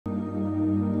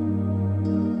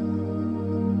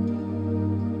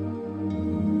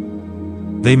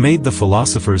They Made the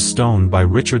Philosopher's Stone by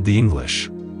Richard the English.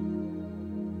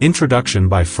 Introduction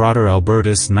by Frater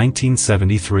Albertus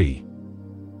 1973.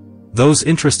 Those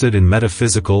interested in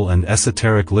metaphysical and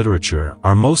esoteric literature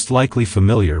are most likely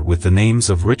familiar with the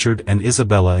names of Richard and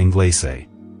Isabella Inglese.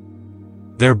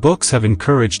 Their books have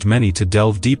encouraged many to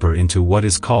delve deeper into what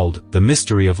is called the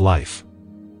mystery of life.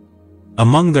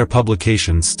 Among their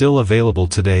publications still available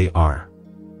today are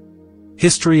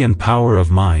History and Power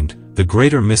of Mind, The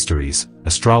Greater Mysteries,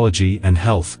 Astrology and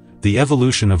Health, The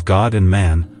Evolution of God and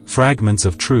Man, Fragments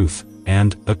of Truth,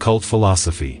 and Occult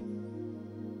Philosophy.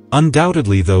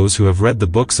 Undoubtedly those who have read the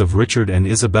books of Richard and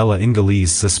Isabella Inglese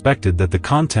suspected that the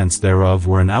contents thereof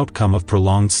were an outcome of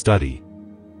prolonged study.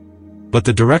 But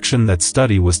the direction that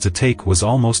study was to take was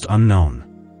almost unknown.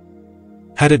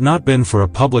 Had it not been for a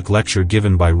public lecture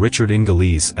given by Richard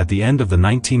Inglese at the end of the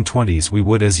 1920s, we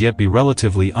would as yet be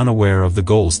relatively unaware of the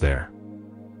goals there.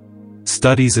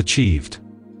 Studies achieved.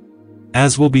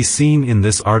 As will be seen in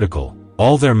this article,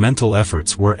 all their mental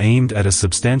efforts were aimed at a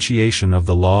substantiation of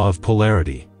the law of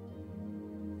polarity.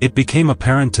 It became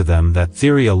apparent to them that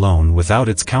theory alone without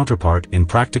its counterpart in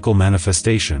practical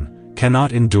manifestation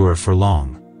cannot endure for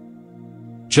long.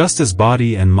 Just as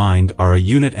body and mind are a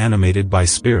unit animated by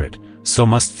spirit, so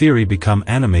must theory become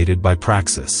animated by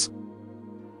praxis.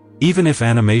 Even if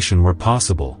animation were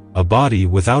possible, a body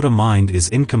without a mind is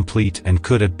incomplete and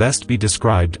could at best be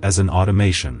described as an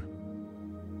automation.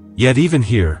 Yet even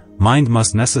here, mind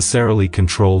must necessarily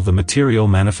control the material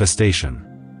manifestation.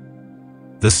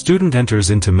 The student enters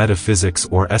into metaphysics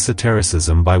or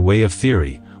esotericism by way of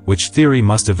theory, which theory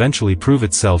must eventually prove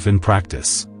itself in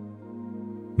practice.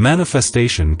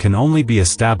 Manifestation can only be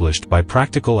established by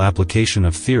practical application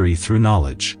of theory through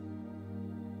knowledge.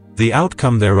 The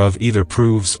outcome thereof either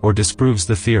proves or disproves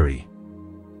the theory.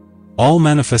 All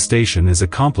manifestation is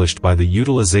accomplished by the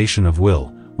utilization of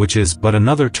will, which is but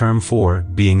another term for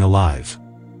being alive.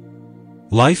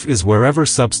 Life is wherever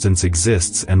substance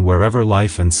exists, and wherever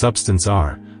life and substance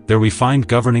are, there we find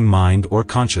governing mind or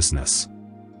consciousness.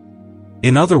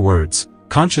 In other words,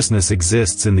 consciousness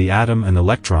exists in the atom and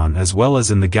electron as well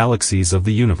as in the galaxies of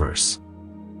the universe.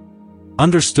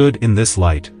 Understood in this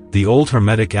light, the old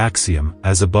Hermetic axiom,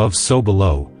 as above so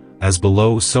below, as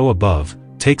below so above,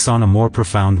 takes on a more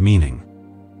profound meaning.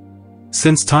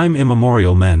 Since time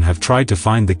immemorial, men have tried to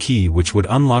find the key which would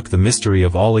unlock the mystery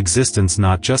of all existence,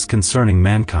 not just concerning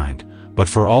mankind, but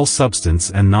for all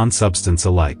substance and non-substance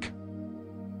alike.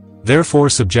 Therefore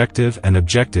subjective and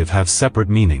objective have separate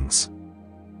meanings.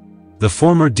 The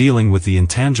former dealing with the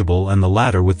intangible and the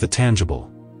latter with the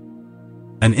tangible.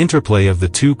 An interplay of the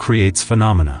two creates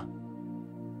phenomena.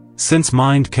 Since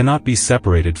mind cannot be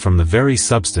separated from the very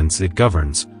substance it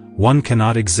governs, one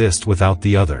cannot exist without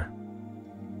the other.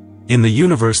 In the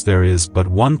universe there is but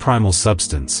one primal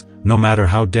substance, no matter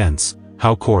how dense,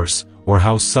 how coarse, or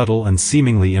how subtle and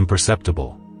seemingly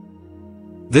imperceptible.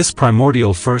 This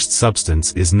primordial first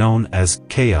substance is known as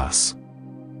chaos.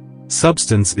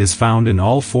 Substance is found in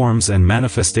all forms and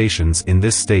manifestations in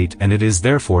this state, and it is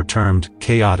therefore termed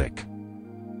chaotic.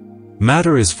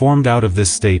 Matter is formed out of this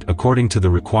state according to the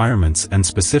requirements and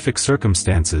specific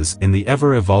circumstances in the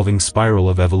ever-evolving spiral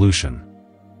of evolution.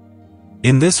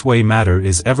 In this way matter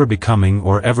is ever becoming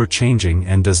or ever changing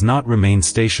and does not remain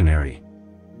stationary.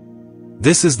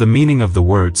 This is the meaning of the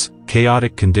words,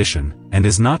 chaotic condition, and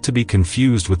is not to be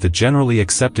confused with the generally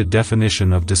accepted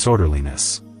definition of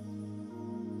disorderliness.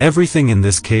 Everything in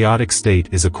this chaotic state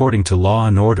is according to law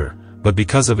and order, but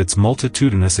because of its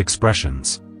multitudinous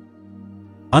expressions.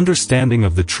 Understanding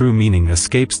of the true meaning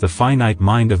escapes the finite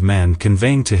mind of man,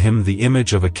 conveying to him the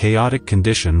image of a chaotic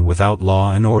condition without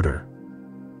law and order.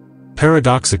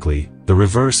 Paradoxically, the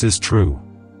reverse is true.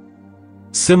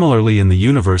 Similarly, in the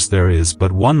universe there is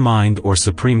but one mind or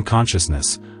supreme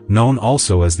consciousness, known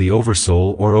also as the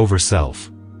Oversoul or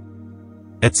Overself,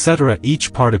 etc.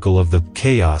 Each particle of the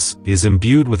chaos is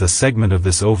imbued with a segment of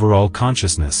this overall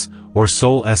consciousness, or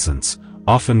soul essence,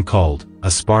 often called a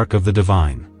spark of the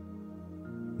divine.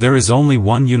 There is only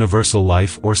one universal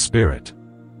life or spirit.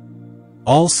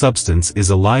 All substance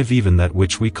is alive, even that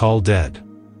which we call dead.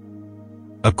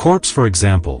 A corpse, for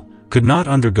example, could not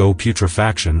undergo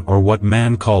putrefaction or what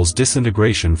man calls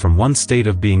disintegration from one state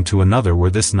of being to another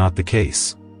were this not the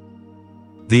case.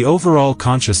 The overall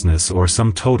consciousness or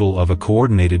sum total of a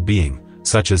coordinated being,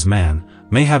 such as man,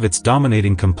 may have its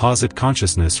dominating composite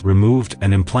consciousness removed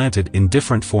and implanted in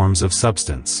different forms of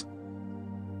substance.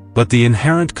 But the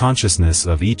inherent consciousness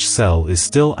of each cell is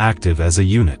still active as a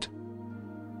unit.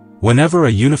 Whenever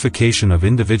a unification of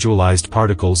individualized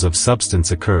particles of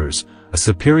substance occurs, a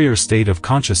superior state of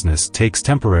consciousness takes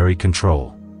temporary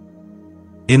control.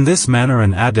 In this manner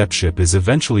an adeptship is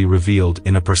eventually revealed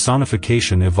in a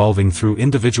personification evolving through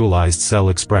individualized cell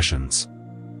expressions.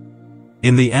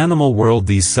 In the animal world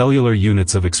these cellular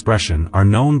units of expression are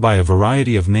known by a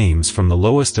variety of names from the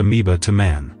lowest amoeba to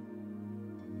man.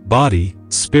 Body,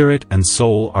 spirit and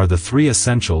soul are the three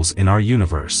essentials in our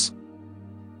universe.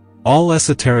 All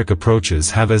esoteric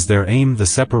approaches have as their aim the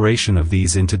separation of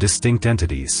these into distinct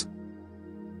entities.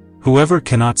 Whoever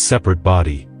cannot separate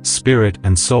body, spirit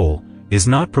and soul is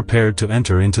not prepared to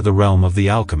enter into the realm of the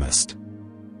alchemist.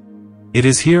 It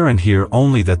is here and here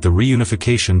only that the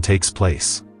reunification takes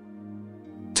place.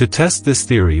 To test this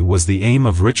theory was the aim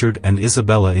of Richard and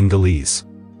Isabella Inglese.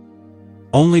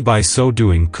 Only by so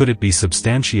doing could it be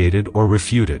substantiated or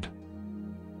refuted.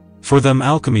 For them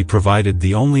alchemy provided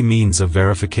the only means of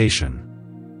verification.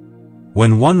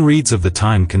 When one reads of the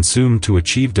time consumed to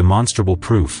achieve demonstrable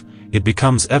proof, it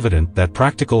becomes evident that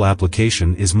practical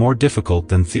application is more difficult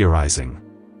than theorizing.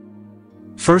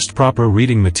 First, proper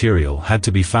reading material had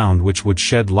to be found which would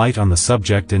shed light on the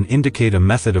subject and indicate a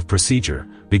method of procedure,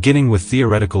 beginning with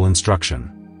theoretical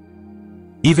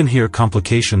instruction. Even here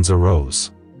complications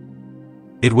arose.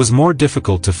 It was more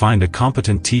difficult to find a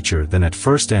competent teacher than at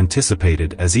first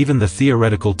anticipated, as even the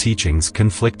theoretical teachings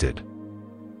conflicted.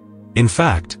 In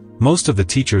fact, most of the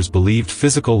teachers believed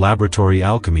physical laboratory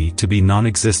alchemy to be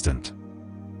non-existent.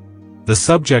 The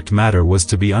subject matter was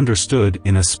to be understood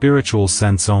in a spiritual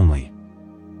sense only.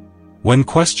 When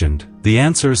questioned, the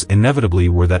answers inevitably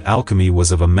were that alchemy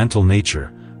was of a mental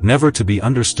nature, never to be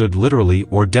understood literally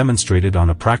or demonstrated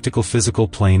on a practical physical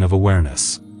plane of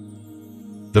awareness.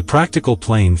 The practical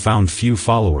plane found few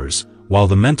followers, while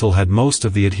the mental had most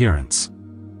of the adherents.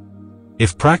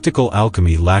 If practical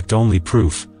alchemy lacked only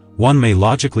proof, one may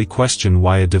logically question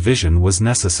why a division was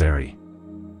necessary.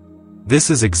 This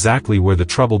is exactly where the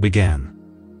trouble began.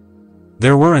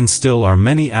 There were and still are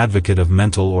many advocates of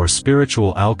mental or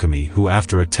spiritual alchemy who,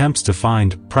 after attempts to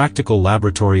find practical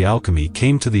laboratory alchemy,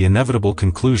 came to the inevitable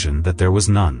conclusion that there was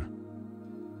none.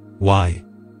 Why?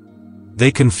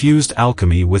 They confused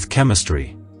alchemy with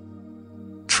chemistry.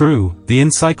 True, the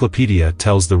encyclopedia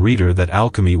tells the reader that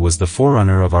alchemy was the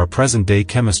forerunner of our present-day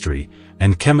chemistry,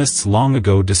 and chemists long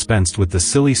ago dispensed with the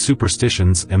silly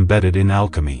superstitions embedded in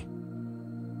alchemy.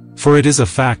 For it is a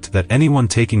fact that anyone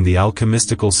taking the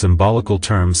alchemistical symbolical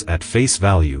terms at face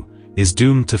value is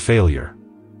doomed to failure.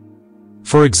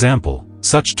 For example,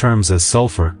 such terms as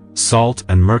sulfur, salt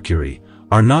and mercury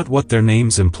are not what their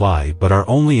names imply but are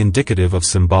only indicative of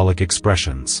symbolic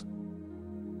expressions.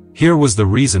 Here was the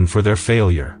reason for their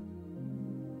failure.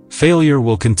 Failure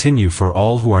will continue for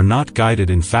all who are not guided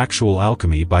in factual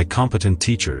alchemy by competent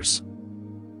teachers.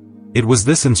 It was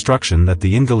this instruction that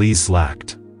the Inglese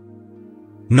lacked.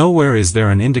 Nowhere is there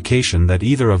an indication that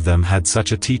either of them had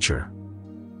such a teacher.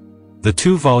 The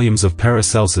 2 volumes of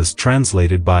Paracelsus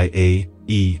translated by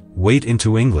A.E. Waite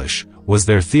into English was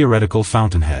their theoretical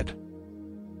fountainhead.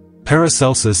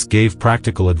 Paracelsus gave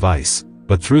practical advice,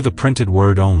 but through the printed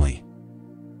word only.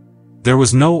 There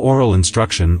was no oral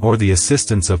instruction or the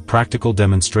assistance of practical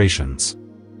demonstrations.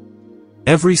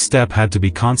 Every step had to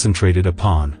be concentrated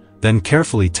upon, then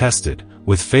carefully tested,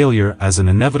 with failure as an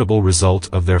inevitable result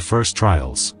of their first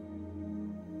trials.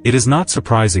 It is not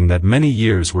surprising that many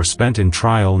years were spent in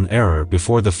trial and error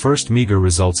before the first meager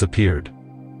results appeared.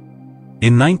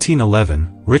 In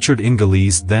 1911, Richard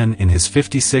Inglese, then in his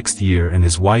 56th year and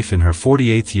his wife in her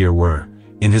 48th year, were,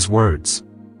 in his words,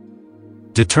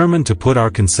 determined to put our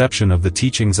conception of the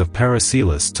teachings of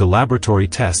Paracelsus to laboratory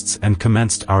tests and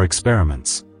commenced our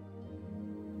experiments.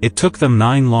 It took them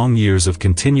 9 long years of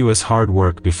continuous hard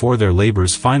work before their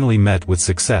labors finally met with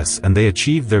success and they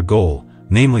achieved their goal,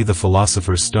 namely the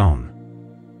Philosopher's Stone.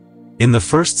 In the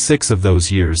first 6 of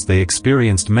those years they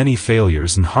experienced many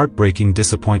failures and heartbreaking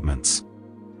disappointments.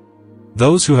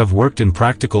 Those who have worked in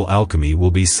practical alchemy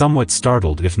will be somewhat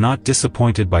startled if not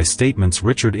disappointed by statements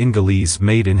Richard Inglese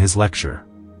made in his lecture.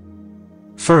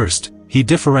 First, he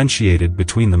differentiated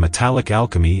between the metallic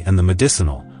alchemy and the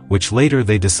medicinal, which later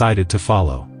they decided to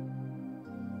follow.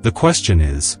 The question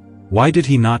is, why did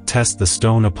he not test the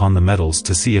stone upon the metals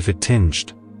to see if it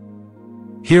tinged?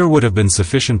 Here would have been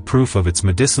sufficient proof of its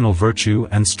medicinal virtue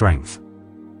and strength.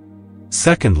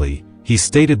 Secondly, he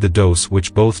stated the dose,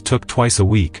 which both took twice a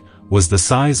week, was the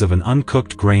size of an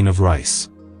uncooked grain of rice.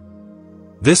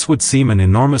 This would seem an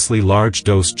enormously large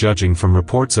dose judging from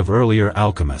reports of earlier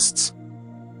alchemists.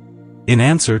 In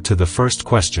answer to the first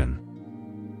question,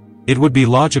 it would be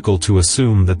logical to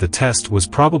assume that the test was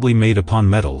probably made upon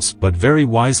metals but very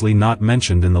wisely not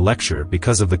mentioned in the lecture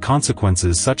because of the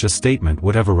consequences such a statement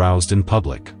would have aroused in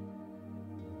public.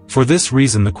 For this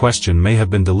reason the question may have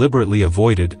been deliberately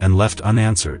avoided and left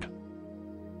unanswered.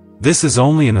 This is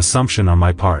only an assumption on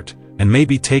my part, and may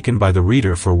be taken by the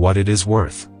reader for what it is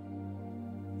worth.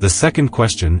 The second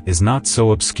question is not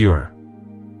so obscure.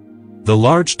 The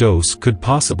large dose could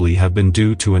possibly have been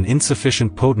due to an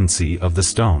insufficient potency of the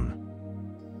stone.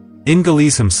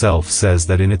 Inglese himself says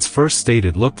that in its first state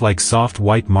it looked like soft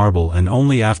white marble, and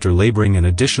only after laboring an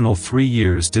additional 3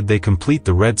 years did they complete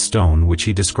the red stone, which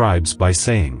he describes by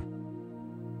saying,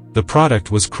 "The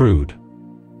product was crude."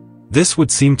 This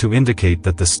would seem to indicate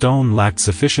that the stone lacked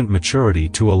sufficient maturity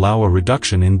to allow a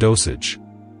reduction in dosage.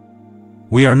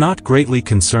 We are not greatly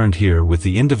concerned here with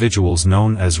the individuals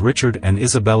known as Richard and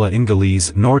Isabella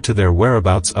Inglese, nor to their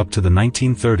whereabouts up to the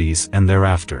 1930s and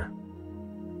thereafter.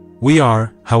 We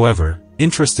are, however,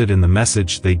 interested in the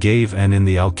message they gave and in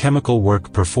the alchemical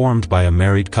work performed by a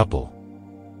married couple.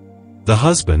 The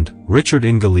husband, Richard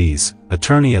Inglese,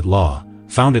 attorney at law,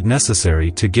 found it necessary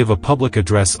to give a public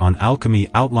address on alchemy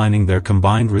outlining their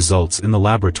combined results in the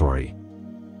laboratory,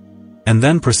 and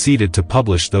then proceeded to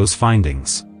publish those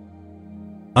findings.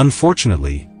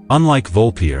 Unfortunately, unlike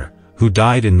Volpier, who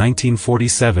died in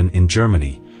 1947 in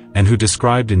Germany, and who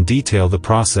described in detail the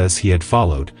process he had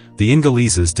followed, the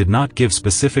Ingleses did not give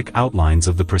specific outlines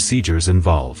of the procedures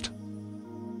involved.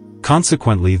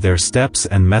 Consequently, their steps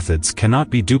and methods cannot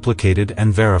be duplicated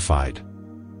and verified.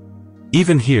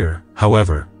 Even here,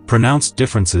 however, pronounced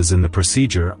differences in the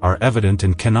procedure are evident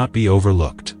and cannot be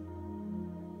overlooked.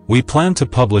 We plan to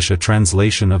publish a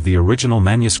translation of the original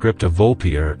manuscript of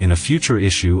Volpier in a future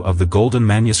issue of the Golden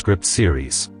Manuscript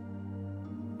series.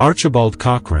 Archibald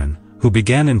Cochrane, who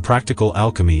began in practical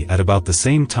alchemy at about the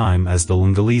same time as the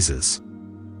Ingleses,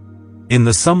 in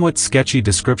the somewhat sketchy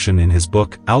description in his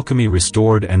book Alchemy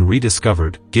Restored and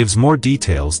Rediscovered, gives more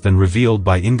details than revealed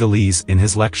by Inglese in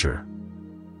his lecture.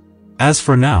 As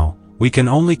for now, we can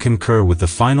only concur with the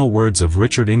final words of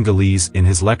Richard Inglese in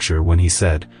his lecture when he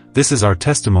said, "This is our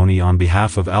testimony on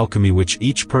behalf of alchemy, which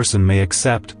each person may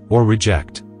accept or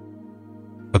reject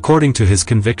according to his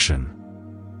conviction."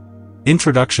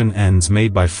 Introduction ends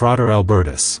made by Frater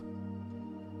Albertus.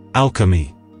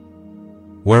 Alchemy.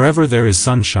 Wherever there is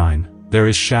sunshine, there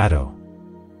is shadow.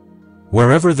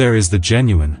 Wherever there is the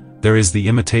genuine, there is the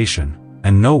imitation,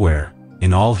 and nowhere,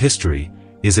 in all history,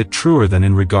 is it truer than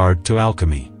in regard to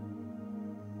alchemy.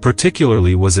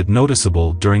 Particularly was it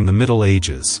noticeable during the Middle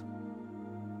Ages.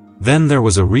 Then there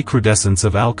was a recrudescence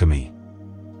of alchemy.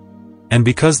 And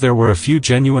because there were a few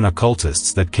genuine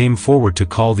occultists that came forward to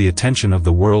call the attention of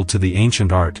the world to the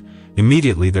ancient art,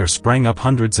 immediately there sprang up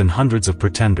hundreds and hundreds of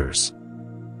pretenders.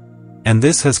 And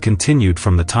this has continued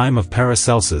from the time of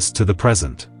Paracelsus to the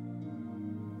present.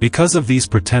 Because of these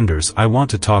pretenders, I want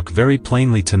to talk very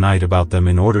plainly tonight about them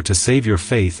in order to save your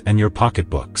faith and your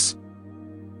pocketbooks.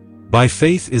 By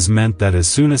faith is meant that as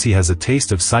soon as he has a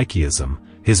taste of psychism,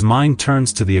 his mind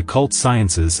turns to the occult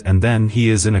sciences, and then he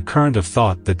is in a current of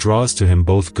thought that draws to him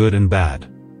both good and bad.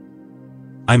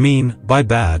 I mean, by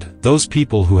bad, those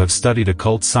people who have studied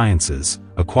occult sciences,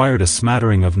 acquired a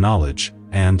smattering of knowledge,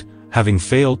 and, having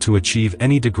failed to achieve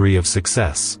any degree of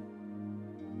success,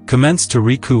 commence to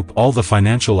recoup all the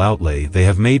financial outlay they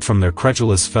have made from their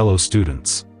credulous fellow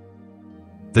students.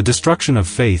 The destruction of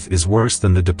faith is worse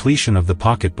than the depletion of the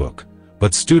pocketbook,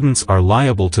 but students are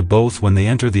liable to both when they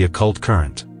enter the occult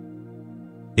current.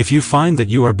 If you find that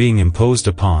you are being imposed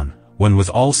upon, when with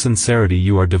all sincerity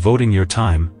you are devoting your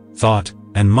time, thought,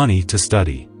 and money to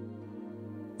study,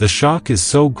 the shock is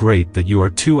so great that you are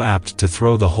too apt to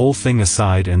throw the whole thing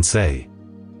aside and say,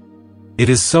 "It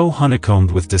is so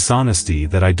honeycombed with dishonesty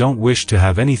that I don't wish to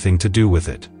have anything to do with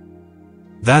it."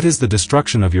 That is the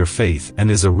destruction of your faith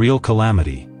and is a real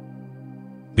calamity.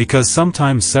 Because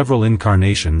sometimes several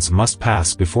incarnations must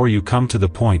pass before you come to the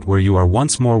point where you are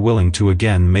once more willing to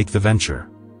again make the venture.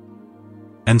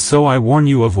 And so I warn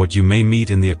you of what you may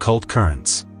meet in the occult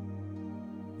currents.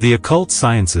 The occult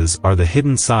sciences are the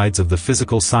hidden sides of the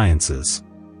physical sciences.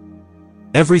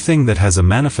 Everything that has a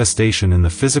manifestation in the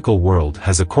physical world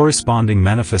has a corresponding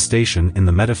manifestation in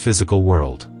the metaphysical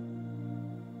world.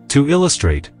 To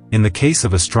illustrate, in the case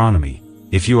of astronomy,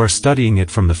 if you are studying it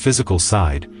from the physical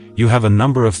side, you have a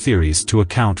number of theories to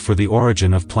account for the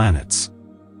origin of planets.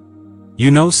 You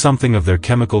know something of their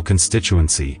chemical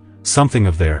constituency, something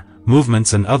of their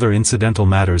movements and other incidental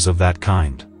matters of that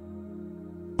kind.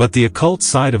 But the occult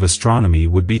side of astronomy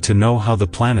would be to know how the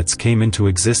planets came into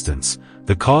existence,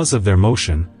 the cause of their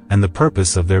motion, and the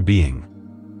purpose of their being.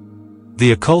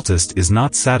 The occultist is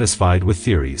not satisfied with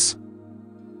theories.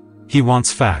 He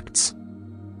wants facts.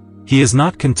 He is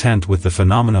not content with the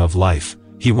phenomena of life,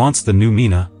 he wants the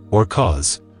noumena, or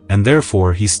cause, and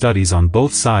therefore he studies on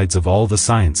both sides of all the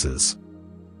sciences.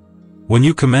 When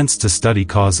you commence to study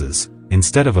causes,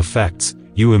 instead of effects,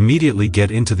 you immediately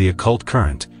get into the occult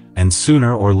current, and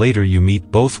sooner or later you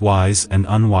meet both wise and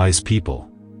unwise people.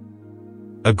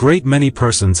 A great many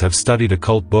persons have studied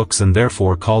occult books and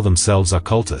therefore call themselves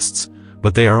occultists,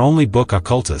 but they are only book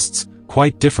occultists,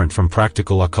 quite different from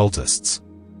practical occultists.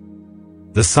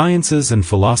 The sciences and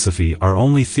philosophy are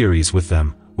only theories with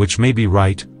them, which may be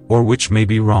right, or which may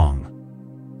be wrong.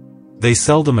 They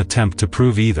seldom attempt to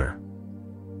prove either.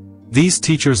 These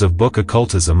teachers of book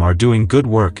occultism are doing good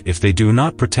work if they do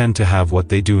not pretend to have what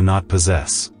they do not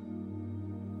possess.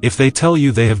 If they tell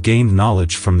you they have gained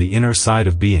knowledge from the inner side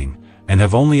of being, and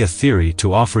have only a theory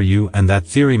to offer you and that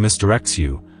theory misdirects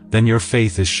you, then your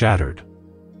faith is shattered.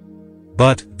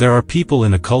 But, there are people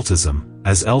in occultism,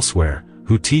 as elsewhere,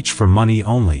 who teach for money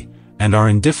only, and are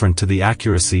indifferent to the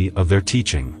accuracy of their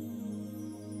teaching.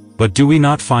 But do we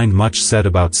not find much said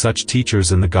about such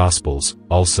teachers in the Gospels,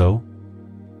 also?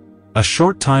 A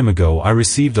short time ago I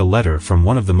received a letter from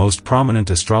one of the most prominent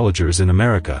astrologers in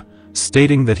America,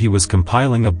 stating that he was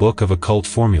compiling a book of occult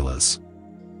formulas.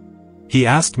 He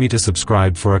asked me to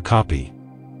subscribe for a copy.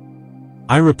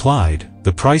 I replied,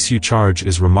 "The price you charge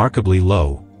is remarkably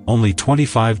low, only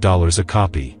 $25 a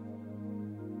copy.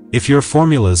 If your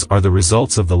formulas are the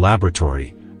results of the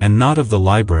laboratory, and not of the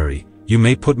library, you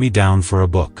may put me down for a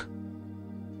book.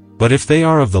 But if they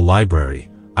are of the library,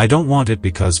 I don't want it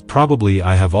because probably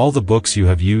I have all the books you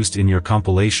have used in your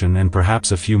compilation and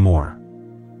perhaps a few more."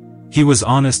 He was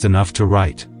honest enough to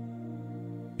write.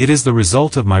 It is the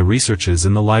result of my researches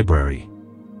in the library.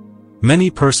 Many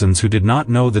persons who did not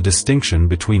know the distinction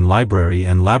between library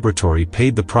and laboratory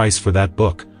paid the price for that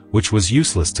book, which was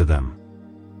useless to them.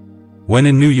 When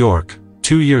in New York,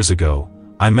 2 years ago,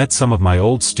 I met some of my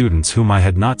old students whom I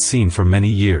had not seen for many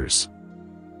years.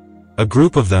 A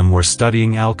group of them were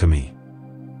studying alchemy.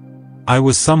 I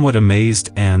was somewhat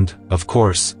amazed and, of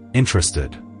course,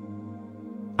 interested.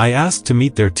 I asked to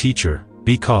meet their teacher,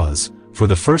 because, for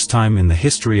the first time in the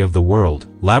history of the world,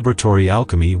 laboratory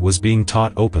alchemy was being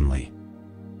taught openly.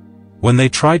 When they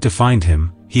tried to find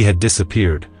him, he had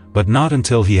disappeared, but not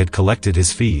until he had collected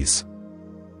his fees.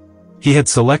 He had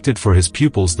selected for his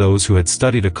pupils those who had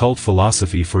studied occult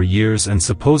philosophy for years and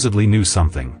supposedly knew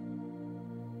something.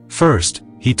 First,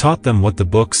 he taught them what the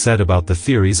book said about the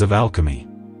theories of alchemy.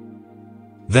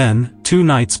 Then, 2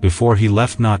 nights before he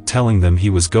left, not telling them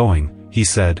he was going, he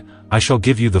said, "I shall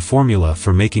give you the formula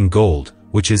for making gold,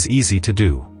 which is easy to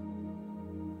do.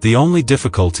 The only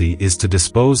difficulty is to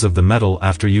dispose of the metal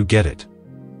after you get it."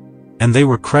 And they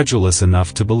were credulous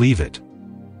enough to believe it.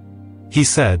 He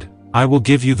said, "I will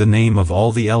give you the name of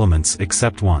all the elements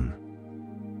except one.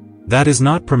 That is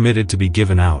not permitted to be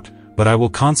given out, but I will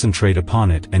concentrate upon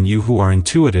it and you who are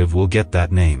intuitive will get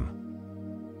that name.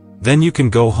 Then you can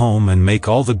go home and make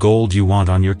all the gold you want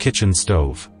on your kitchen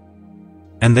stove."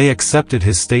 And they accepted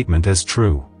his statement as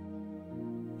true.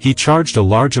 He charged a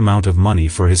large amount of money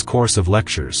for his course of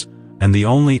lectures, and the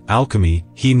only alchemy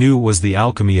he knew was the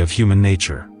alchemy of human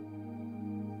nature.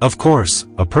 Of course,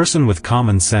 a person with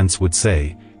common sense would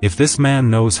say, if this man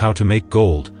knows how to make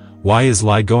gold, why is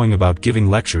he going about giving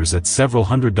lectures at several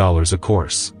 $100s a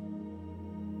course?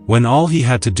 When all he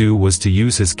had to do was to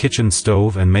use his kitchen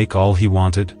stove and make all he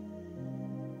wanted?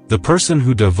 The person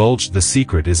who divulged the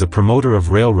secret is a promoter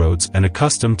of railroads and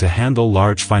accustomed to handle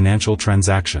large financial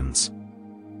transactions.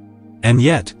 And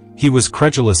yet, he was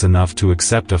credulous enough to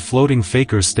accept a floating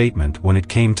faker's statement when it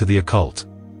came to the occult.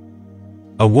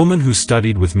 A woman who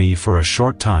studied with me for a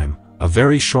short time, a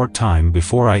very short time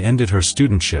before I ended her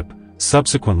studentship,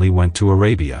 subsequently went to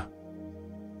Arabia.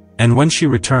 And when she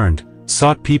returned,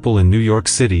 sought people in New York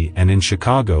City and in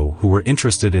Chicago who were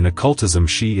interested in occultism.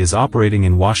 She is operating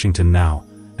in Washington now,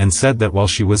 and said that while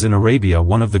she was in Arabia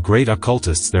one of the great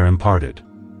occultists there imparted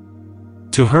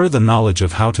to her the knowledge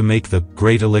of how to make the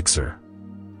great elixir.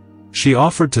 She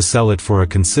offered to sell it for a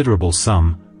considerable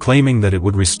sum, claiming that it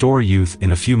would restore youth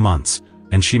in a few months,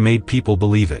 and she made people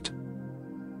believe it.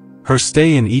 Her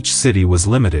stay in each city was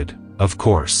limited, of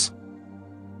course.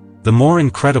 The more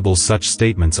incredible such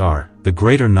statements are, the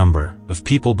greater number of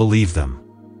people believe them.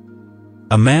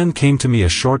 A man came to me a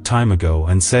short time ago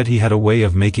and said he had a way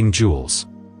of making jewels.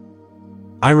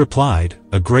 I replied,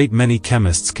 "A great many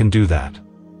chemists can do that."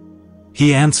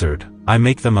 He answered, "I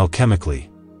make them alchemically.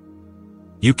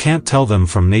 You can't tell them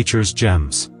from nature's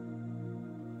gems.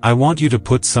 I want you to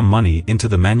put some money into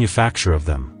the manufacture of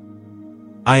them."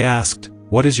 I asked,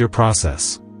 "What is your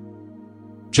process?"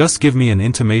 "Just give me an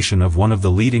intimation of one of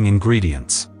the leading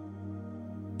ingredients."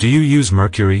 "Do you use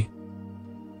mercury?"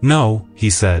 "No," he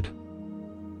said.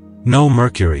 "No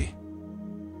mercury."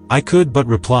 I could but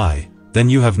reply, "Then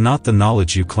you have not the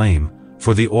knowledge you claim,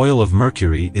 for the oil of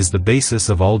mercury is the basis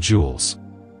of all jewels."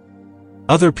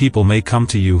 Other people may come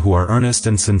to you who are earnest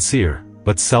and sincere,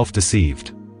 but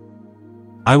self-deceived.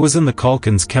 I was in the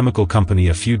Calkins Chemical Company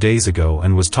a few days ago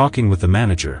and was talking with the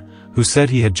manager, who said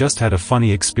he had just had a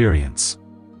funny experience.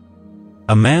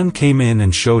 A man came in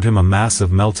and showed him a mass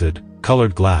of melted,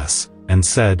 colored glass, and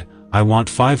said, "I want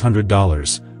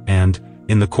 $500, and,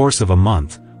 in the course of a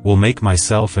month, will make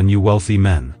myself and you wealthy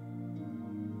men.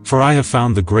 For I have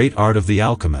found the great art of the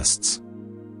alchemists.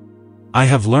 I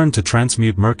have learned to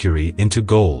transmute mercury into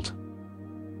gold."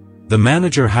 The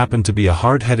manager happened to be a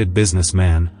hard-headed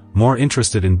businessman, more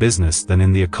interested in business than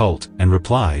in the occult, and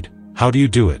replied, "How do you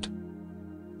do it?"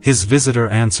 His visitor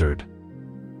answered,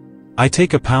 "I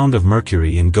take a pound of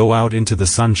mercury and go out into the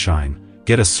sunshine,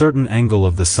 get a certain angle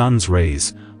of the sun's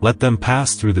rays, let them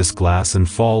pass through this glass and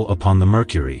fall upon the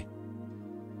mercury.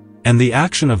 And the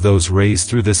action of those rays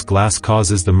through this glass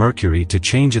causes the mercury to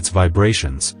change its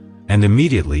vibrations, and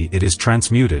immediately it is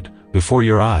transmuted, before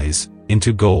your eyes,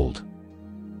 into gold."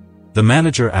 The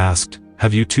manager asked,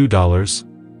 "Have you $2?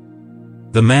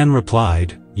 The man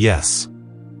replied, "Yes."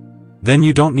 "Then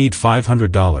you don't need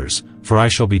 $500, for I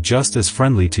shall be just as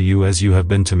friendly to you as you have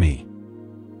been to me.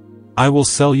 I will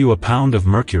sell you a pound of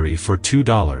mercury for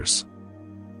 $2.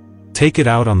 Take it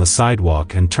out on the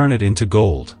sidewalk and turn it into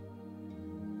gold.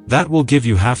 That will give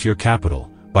you half your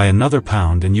capital, buy another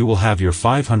pound and you will have your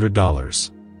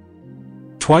 $500.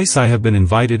 Twice I have been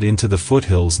invited into the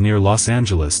foothills near Los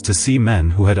Angeles to see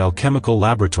men who had alchemical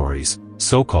laboratories,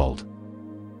 so-called,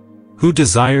 who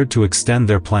desired to extend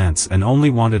their plants and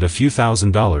only wanted a few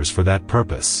 $1,000s for that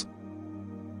purpose.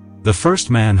 The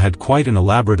first man had quite an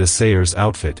elaborate assayer's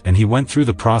outfit and he went through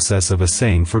the process of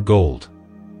assaying for gold.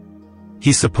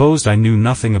 He supposed I knew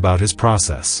nothing about his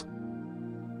process.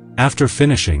 After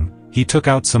finishing, he took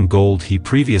out some gold he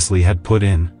previously had put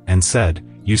in, and said,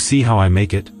 "You see how I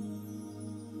make it?"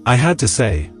 I had to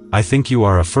say, "I think you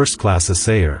are a first-class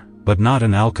assayer, but not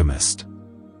an alchemist."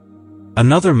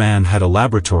 Another man had a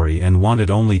laboratory and wanted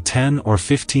only $10,000 or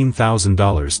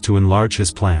 $15,000 to enlarge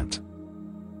his plant.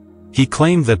 He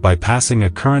claimed that by passing a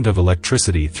current of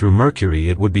electricity through mercury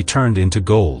it would be turned into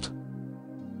gold.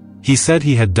 He said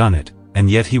he had done it, and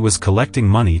yet he was collecting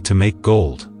money to make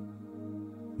gold.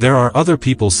 There are other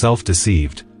people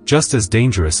self-deceived, just as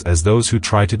dangerous as those who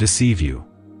try to deceive you.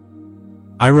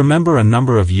 I remember a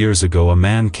number of years ago a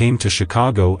man came to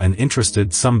Chicago and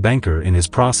interested some banker in his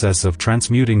process of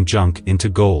transmuting junk into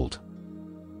gold.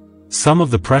 Some of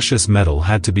the precious metal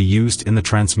had to be used in the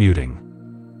transmuting.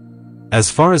 As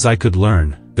far as I could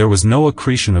learn, there was no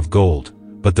accretion of gold,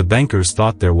 but the bankers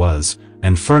thought there was,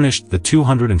 and furnished the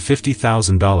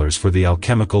 $250,000 for the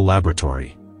alchemical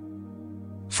laboratory.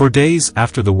 For days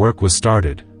after the work was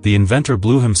started, the inventor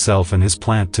blew himself and his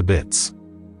plant to bits.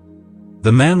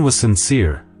 The man was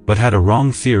sincere, but had a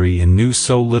wrong theory and knew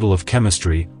so little of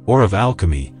chemistry, or of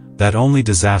alchemy, that only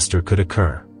disaster could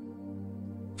occur.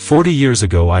 40 years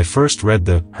ago I first read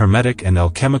the Hermetic and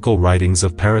Alchemical writings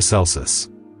of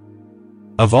Paracelsus.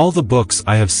 Of all the books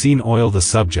I have seen oil the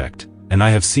subject, and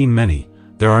I have seen many,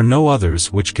 there are no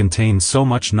others which contain so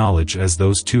much knowledge as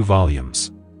those 2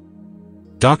 volumes.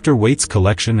 Dr. Waite's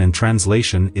collection and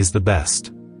translation is the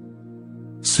best.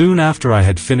 Soon after I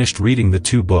had finished reading the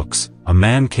 2 books, a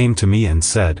man came to me and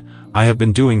said, "I have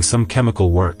been doing some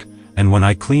chemical work, and when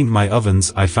I cleaned my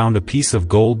ovens I found a piece of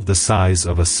gold the size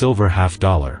of a silver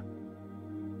 $50.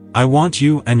 I want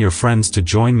you and your friends to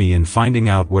join me in finding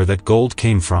out where that gold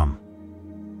came from.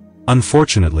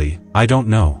 Unfortunately, I don't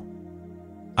know.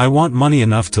 I want money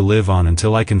enough to live on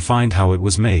until I can find how it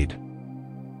was made."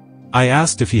 I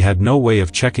asked if he had no way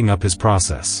of checking up his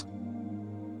process.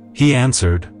 He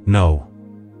answered, "No."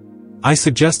 I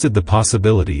suggested the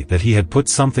possibility that he had put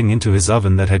something into his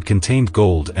oven that had contained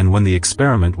gold, and when the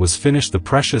experiment was finished the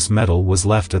precious metal was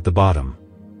left at the bottom.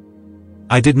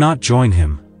 I did not join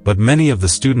him, but many of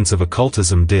the students of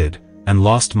occultism did, and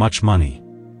lost much money.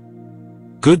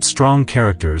 Good strong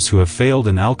characters who have failed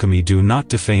in alchemy do not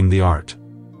defame the art.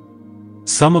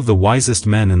 Some of the wisest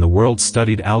men in the world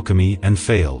studied alchemy and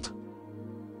failed.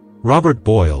 Robert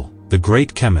Boyle, the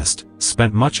great chemist,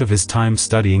 spent much of his time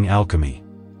studying alchemy.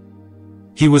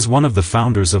 He was one of the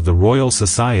founders of the Royal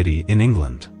Society in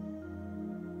England.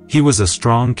 He was a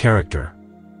strong character.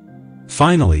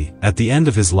 Finally, at the end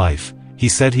of his life, he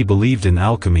said he believed in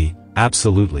alchemy,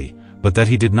 absolutely, but that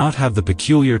he did not have the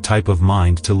peculiar type of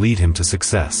mind to lead him to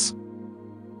success.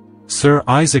 Sir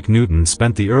Isaac Newton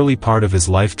spent the early part of his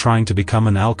life trying to become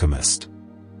an alchemist.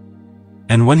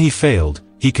 And when he failed,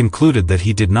 he concluded that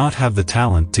he did not have the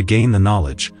talent to gain the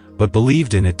knowledge, but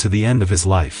believed in it to the end of his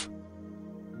life.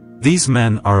 These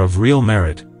men are of real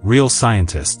merit, real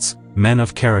scientists, men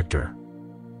of character.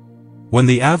 When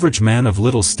the average man of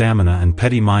little stamina and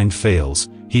petty mind fails,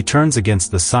 he turns against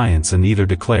the science and either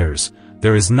declares,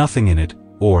 "There is nothing in it,"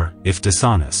 or, if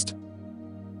dishonest,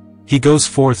 he goes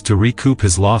forth to recoup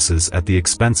his losses at the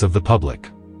expense of the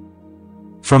public.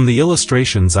 From the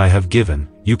illustrations I have given,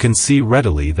 you can see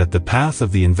readily that the path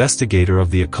of the investigator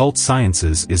of the occult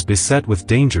sciences is beset with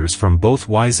dangers from both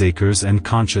wiseacres and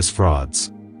conscious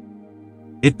frauds.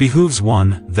 It behooves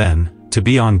one, then, to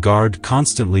be on guard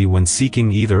constantly when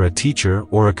seeking either a teacher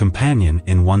or a companion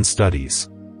in one's studies.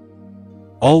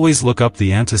 Always look up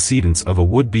the antecedents of a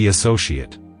would-be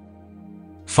associate.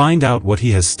 Find out what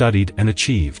he has studied and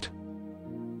achieved.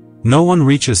 No one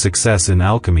reaches success in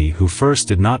alchemy who first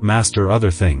did not master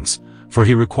other things, for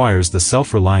he requires the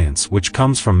self-reliance which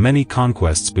comes from many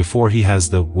conquests before he has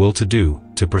the will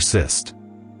to persist.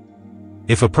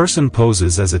 If a person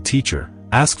poses as a teacher,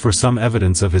 ask for some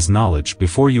evidence of his knowledge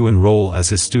before you enroll as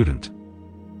his student.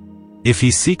 If he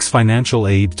seeks financial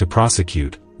aid to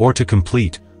prosecute, or to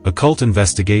complete, occult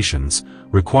investigations,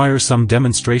 require some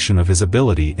demonstration of his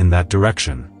ability in that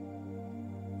direction.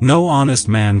 No honest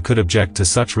man could object to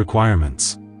such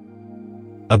requirements.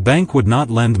 A bank would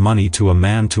not lend money to a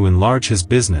man to enlarge his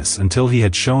business until he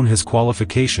had shown his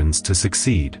qualifications to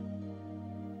succeed.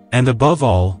 And above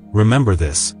all, remember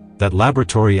this, that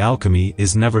laboratory alchemy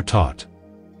is never taught.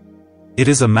 It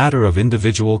is a matter of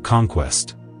individual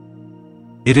conquest.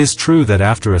 It is true that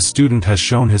after a student has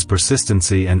shown his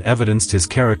persistency and evidenced his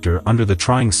character under the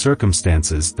trying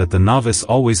circumstances that the novice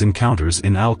always encounters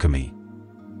in alchemy,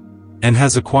 and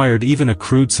has acquired even a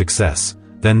crude success,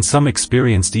 then some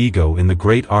experienced ego in the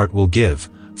great art will give,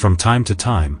 from time to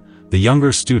time, the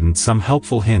younger student some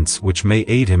helpful hints which may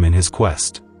aid him in his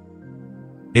quest.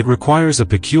 It requires a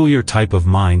peculiar type of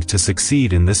mind to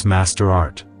succeed in this master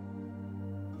art.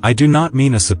 I do not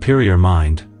mean a superior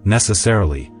mind,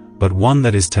 necessarily, but one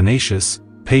that is tenacious,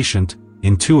 patient,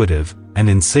 intuitive, and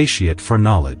insatiate for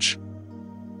knowledge.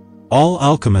 All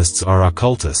alchemists are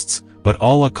occultists, but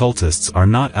all occultists are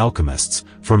not alchemists,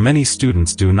 for many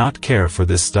students do not care for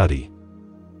this study.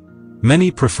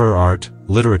 Many prefer art,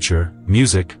 literature,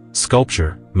 music,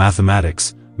 sculpture,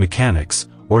 mathematics, mechanics,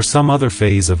 or some other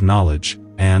phase of knowledge,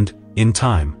 and, in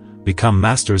time, become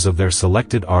masters of their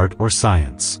selected art or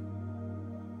science.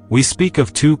 We speak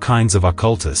of two kinds of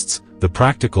occultists, the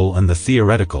practical and the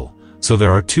theoretical, so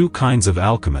there are two kinds of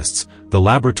alchemists, the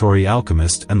laboratory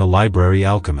alchemist and the library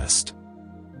alchemist.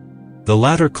 The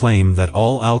latter claim that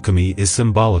all alchemy is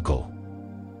symbolical.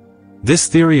 This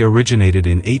theory originated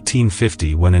in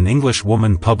 1850 when an English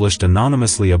woman published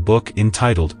anonymously a book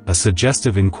entitled A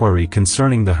Suggestive Inquiry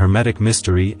Concerning the Hermetic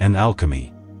Mystery and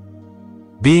Alchemy,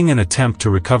 being an attempt to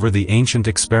recover the ancient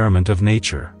experiment of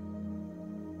nature.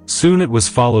 Soon it was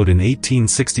followed in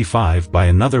 1865 by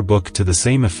another book to the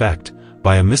same effect,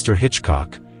 by a Mr.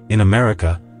 Hitchcock, in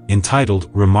America, entitled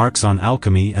Remarks on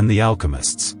Alchemy and the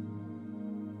Alchemists.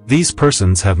 These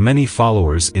persons have many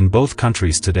followers in both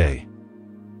countries today.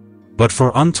 But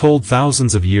for untold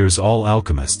thousands of years all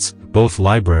alchemists, both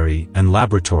library and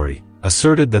laboratory,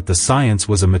 asserted that the science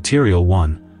was a material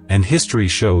one, and history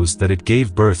shows that it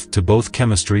gave birth to both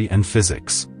chemistry and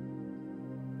physics.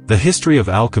 The history of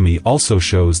alchemy also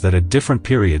shows that at different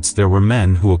periods there were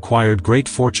men who acquired great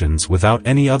fortunes without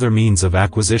any other means of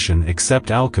acquisition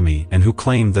except alchemy and who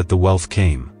claimed that the wealth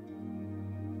came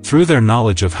through their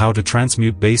knowledge of how to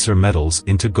transmute baser metals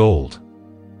into gold.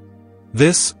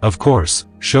 This, of course,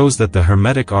 shows that the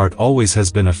Hermetic art always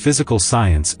has been a physical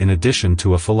science in addition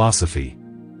to a philosophy.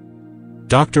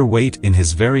 Dr. Waite, in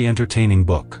his very entertaining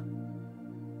book,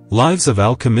 Lives of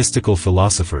Alchemistical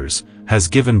Philosophers, has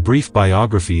given brief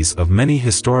biographies of many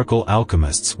historical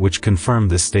alchemists which confirm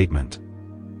this statement.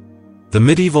 The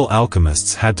medieval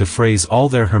alchemists had to phrase all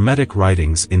their Hermetic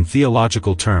writings in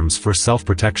theological terms for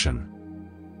self-protection.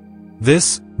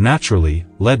 This, naturally,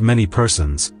 led many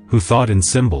persons, who thought in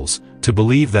symbols, to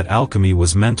believe that alchemy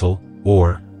was mental,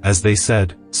 or, as they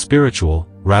said, spiritual,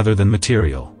 rather than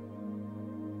material.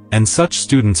 And such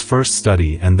students first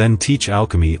study and then teach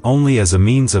alchemy only as a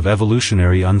means of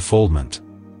evolutionary unfoldment.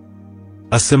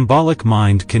 A symbolic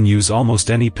mind can use almost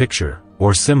any picture,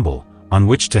 or symbol, on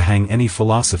which to hang any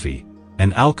philosophy,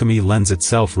 and alchemy lends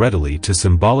itself readily to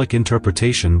symbolic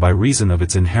interpretation by reason of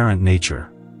its inherent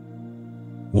nature.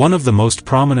 One of the most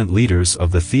prominent leaders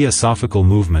of the Theosophical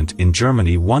movement in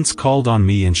Germany once called on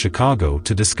me in Chicago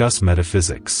to discuss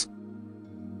metaphysics.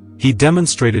 He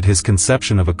demonstrated his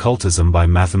conception of occultism by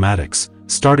mathematics,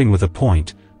 starting with a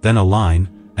point, then a line,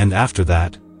 and after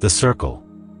that, the circle.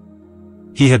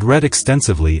 He had read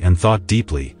extensively and thought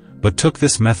deeply, but took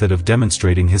this method of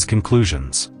demonstrating his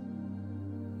conclusions.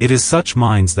 It is such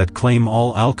minds that claim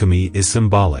all alchemy is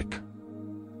symbolic.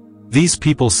 These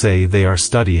people say they are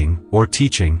studying, or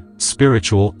teaching,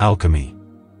 spiritual alchemy.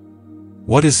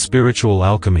 What is spiritual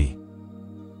alchemy?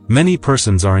 Many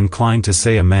persons are inclined to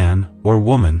say a man, or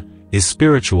woman, is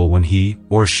spiritual when he,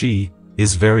 or she,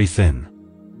 is very thin.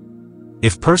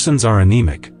 If persons are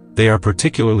anemic, they are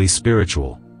particularly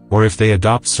spiritual, or if they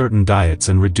adopt certain diets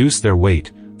and reduce their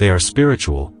weight, they are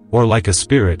spiritual, or like a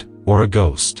spirit, or a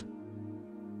ghost.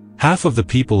 Half of the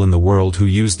people in the world who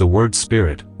use the word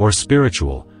spirit, or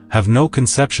spiritual, have no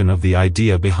conception of the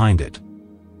idea behind it.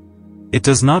 It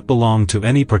does not belong to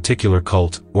any particular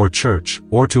cult, or church,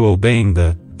 or to obeying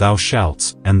the thou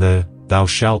shalts and the thou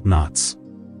shalt nots.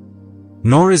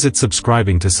 Nor is it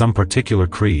subscribing to some particular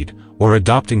creed, or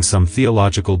adopting some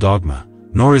theological dogma,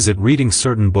 nor is it reading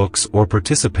certain books or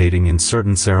participating in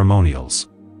certain ceremonials.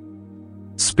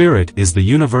 Spirit is the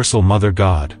universal mother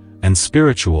God, and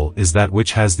spiritual is that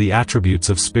which has the attributes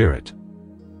of spirit.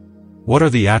 What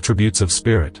are the attributes of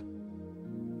spirit?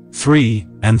 3,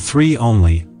 and 3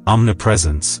 only: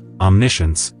 omnipresence,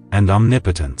 omniscience, and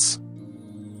omnipotence.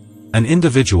 An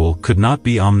individual could not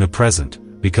be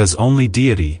omnipresent, because only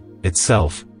deity,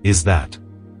 itself, is that.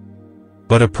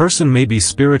 But a person may be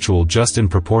spiritual just in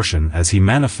proportion as he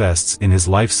manifests in his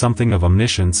life something of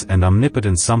omniscience and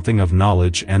omnipotence, something of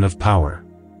knowledge and of power.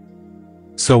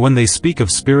 So when they speak of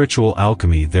spiritual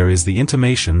alchemy, there is the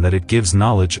intimation that it gives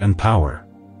knowledge and power.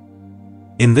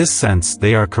 In this sense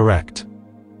they are correct.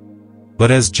 But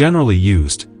as generally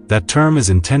used, that term is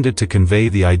intended to convey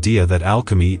the idea that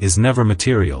alchemy is never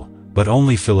material, but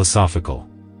only philosophical.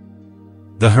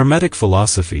 The Hermetic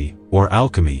philosophy, or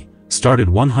alchemy, started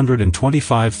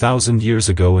 125,000 years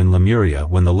ago in Lemuria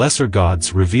when the lesser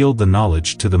gods revealed the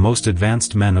knowledge to the most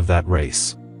advanced men of that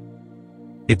race.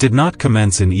 It did not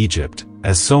commence in Egypt,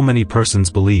 as so many persons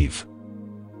believe.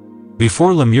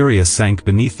 Before Lemuria sank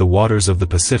beneath the waters of the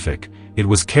Pacific, it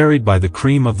was carried by the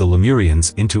cream of the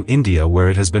Lemurians into India, where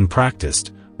it has been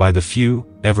practiced, by the few,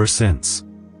 ever since.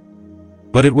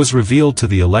 But it was revealed to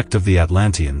the elect of the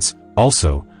Atlanteans,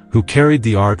 also, who carried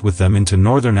the art with them into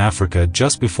northern Africa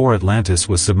just before Atlantis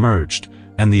was submerged,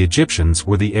 and the Egyptians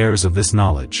were the heirs of this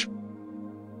knowledge.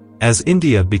 As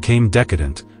India became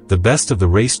decadent, the best of the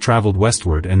race traveled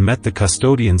westward and met the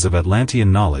custodians of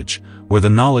Atlantean knowledge, where the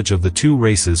knowledge of the two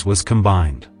races was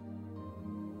combined.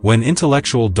 When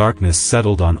intellectual darkness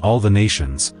settled on all the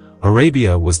nations,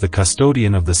 Arabia was the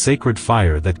custodian of the sacred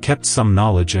fire that kept some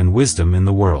knowledge and wisdom in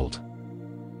the world.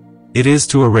 It is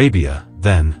to Arabia,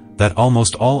 then, that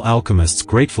almost all alchemists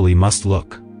gratefully must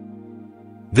look.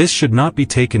 This should not be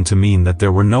taken to mean that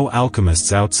there were no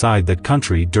alchemists outside that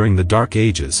country during the Dark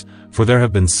Ages, for there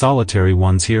have been solitary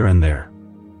ones here and there.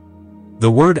 The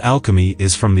word alchemy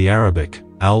is from the Arabic,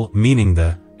 al meaning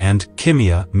the, and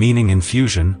chemia meaning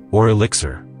infusion, or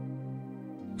elixir.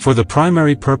 For the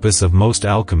primary purpose of most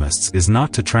alchemists is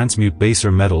not to transmute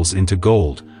baser metals into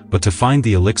gold, but to find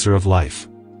the elixir of life.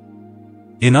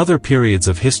 In other periods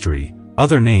of history,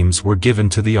 other names were given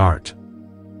to the art.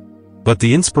 But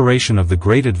the inspiration of the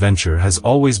great adventure has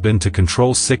always been to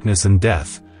control sickness and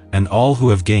death, and all who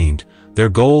have gained their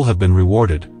goal have been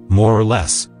rewarded, more or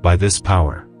less, by this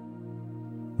power.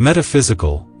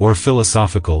 Metaphysical, or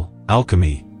philosophical,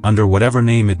 alchemy, under whatever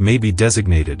name it may be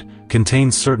designated,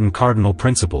 contains certain cardinal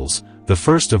principles, the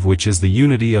first of which is the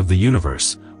unity of the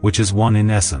universe, which is one in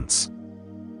essence.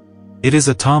 It is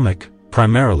atomic,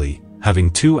 primarily, having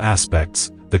two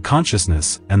aspects, the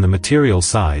consciousness and the material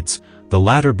sides, the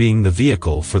latter being the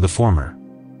vehicle for the former.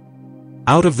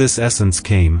 Out of this essence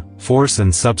came force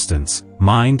and substance,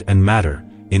 mind and matter,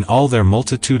 in all their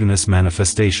multitudinous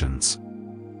manifestations.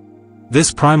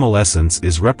 This primal essence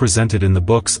is represented in the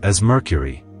books as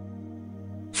Mercury.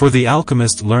 For the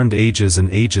alchemist learned ages and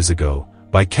ages ago,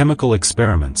 by chemical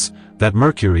experiments, that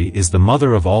Mercury is the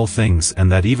mother of all things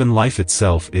and that even life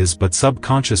itself is but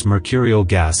subconscious mercurial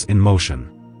gas in motion.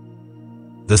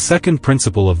 The second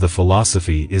principle of the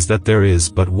philosophy is that there is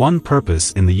but one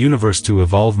purpose in the universe: to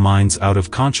evolve minds out of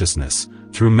consciousness,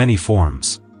 through many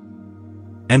forms,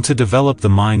 and to develop the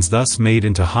minds thus made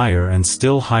into higher and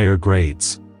still higher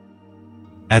grades.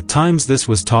 At times this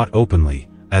was taught openly,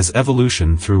 as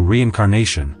evolution through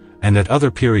reincarnation, and at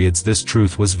other periods this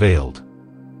truth was veiled.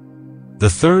 The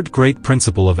third great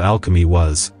principle of alchemy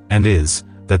was, and is,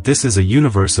 that this is a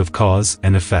universe of cause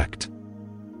and effect.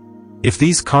 If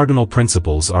these cardinal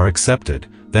principles are accepted,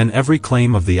 then every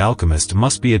claim of the alchemist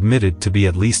must be admitted to be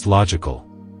at least logical.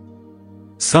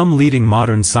 Some leading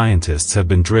modern scientists have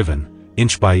been driven,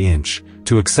 inch by inch,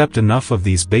 to accept enough of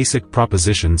these basic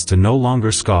propositions to no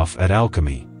longer scoff at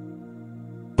alchemy,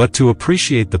 but to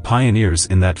appreciate the pioneers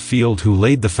in that field who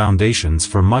laid the foundations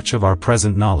for much of our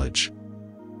present knowledge.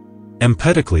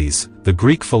 Empedocles, the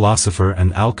Greek philosopher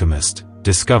and alchemist,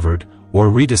 discovered,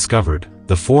 or rediscovered,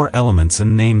 the 4 elements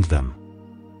and named them.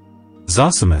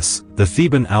 Zosimus, the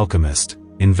Theban alchemist,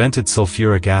 invented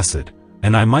sulfuric acid,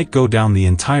 and I might go down the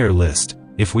entire list,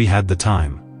 if we had the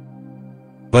time.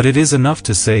 But it is enough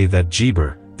to say that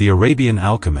Geber, the Arabian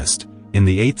alchemist, in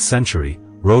the 8th century,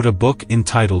 wrote a book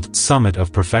entitled Summit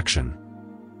of Perfection,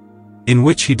 in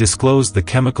which he disclosed the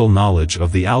chemical knowledge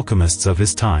of the alchemists of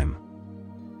his time.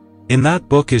 In that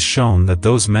book is shown that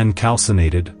those men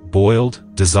calcinated, boiled,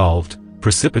 dissolved,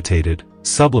 precipitated,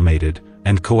 sublimated,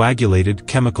 and coagulated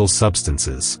chemical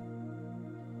substances.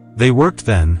 They worked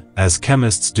then, as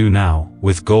chemists do now,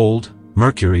 with gold,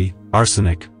 mercury,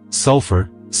 arsenic, sulfur,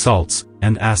 salts,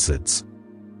 and acids.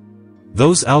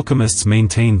 Those alchemists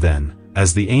maintained then,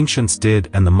 as the ancients did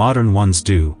and the modern ones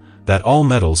do, that all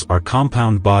metals are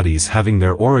compound bodies having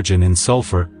their origin in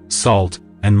sulfur, salt,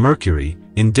 and mercury,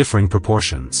 in differing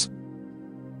proportions.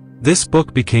 This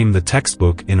book became the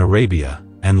textbook in Arabia,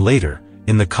 and later,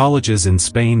 in the colleges in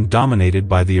Spain dominated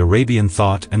by the Arabian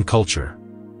thought and culture.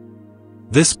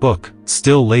 This book,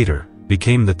 still later,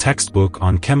 became the textbook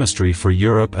on chemistry for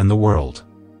Europe and the world.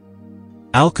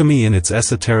 Alchemy in its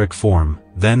esoteric form,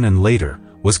 then and later,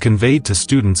 was conveyed to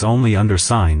students only under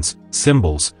signs,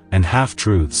 symbols, and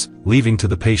half-truths, leaving to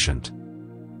the patient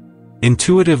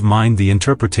intuitive mind the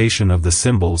interpretation of the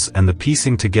symbols and the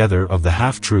piecing together of the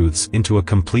half-truths into a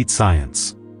complete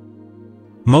science.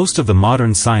 Most of the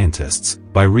modern scientists,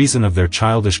 by reason of their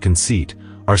childish conceit,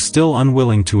 are still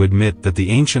unwilling to admit that the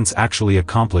ancients actually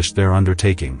accomplished their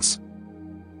undertakings,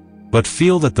 but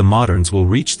feel that the moderns will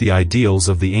reach the ideals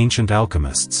of the ancient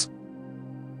alchemists.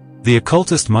 The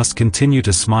occultist must continue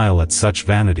to smile at such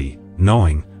vanity,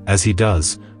 knowing, as he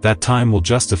does, that time will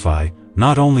justify,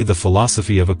 not only the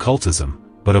philosophy of occultism,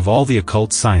 but of all the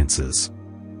occult sciences.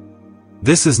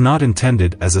 This is not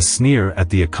intended as a sneer at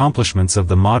the accomplishments of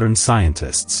the modern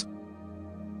scientists,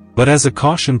 but as a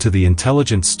caution to the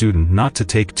intelligent student not to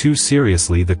take too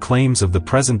seriously the claims of the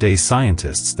present-day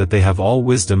scientists that they have all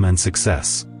wisdom and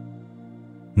success.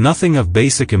 Nothing of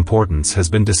basic importance has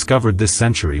been discovered this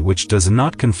century which does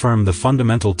not confirm the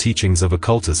fundamental teachings of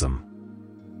occultism.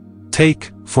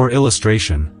 Take, for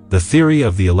illustration, the theory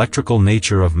of the electrical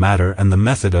nature of matter and the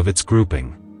method of its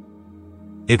grouping.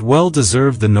 It well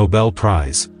deserved the Nobel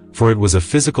Prize, for it was a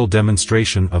physical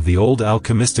demonstration of the old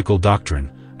alchemistical doctrine,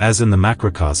 as in the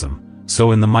macrocosm,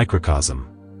 so in the microcosm.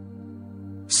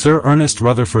 Sir Ernest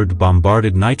Rutherford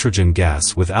bombarded nitrogen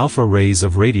gas with alpha rays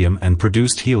of radium and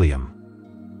produced helium.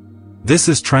 This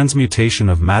is transmutation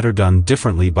of matter done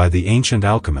differently by the ancient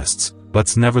alchemists,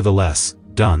 but nevertheless,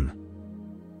 done.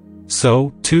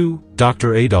 So, too,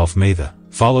 Dr. Adolf Mathe,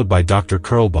 followed by Dr.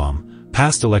 Kurlbaum,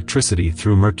 passed electricity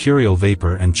through mercurial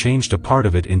vapor and changed a part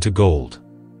of it into gold.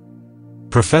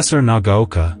 Professor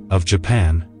Nagaoka, of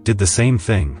Japan, did the same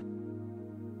thing.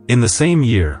 In the same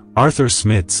year, Arthur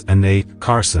Smits and A.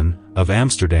 Carson, of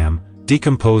Amsterdam,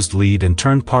 decomposed lead and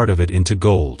turned part of it into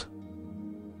gold.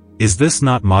 Is this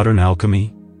not modern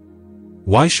alchemy?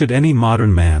 Why should any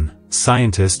modern man,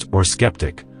 scientist or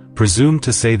skeptic, presume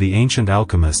to say the ancient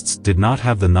alchemists did not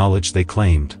have the knowledge they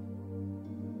claimed?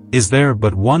 Is there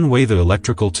but one way the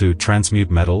electrical to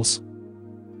transmute metals?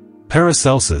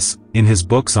 Paracelsus, in his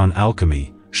books on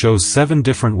alchemy, shows 7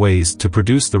 different ways to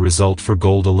produce the result for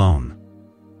gold alone.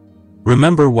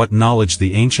 Remember what knowledge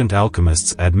the ancient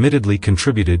alchemists admittedly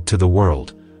contributed to the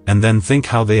world, and then think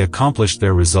how they accomplished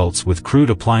their results with crude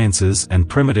appliances and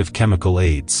primitive chemical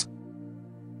aids.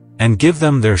 And give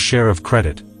them their share of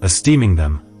credit, esteeming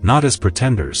them, not as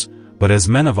pretenders, but as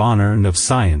men of honor and of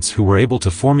science who were able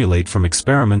to formulate from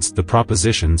experiments the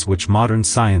propositions which modern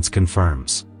science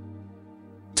confirms.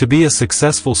 To be a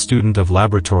successful student of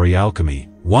laboratory alchemy,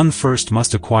 one first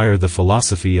must acquire the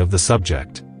philosophy of the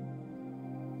subject,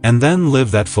 and then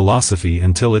live that philosophy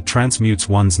until it transmutes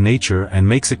one's nature and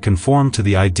makes it conform to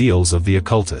the ideals of the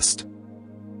occultist.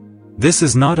 This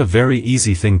is not a very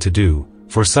easy thing to do,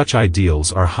 for such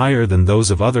ideals are higher than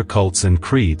those of other cults and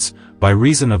creeds, by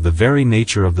reason of the very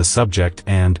nature of the subject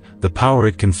and the power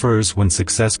it confers when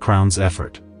success crowns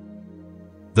effort.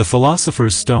 The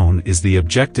philosopher's stone is the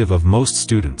objective of most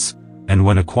students, and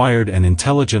when acquired and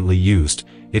intelligently used,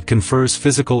 it confers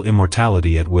physical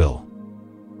immortality at will.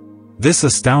 This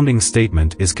astounding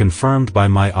statement is confirmed by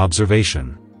my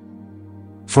observation.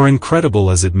 For incredible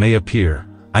as it may appear,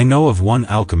 I know of one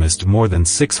alchemist more than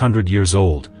 600 years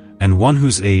old, and one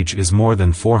whose age is more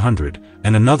than 400,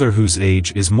 and another whose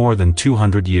age is more than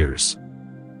 200 years.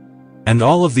 And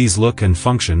all of these look and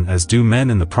function as do men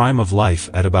in the prime of life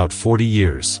at about 40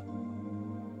 years.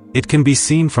 It can be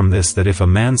seen from this that if a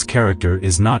man's character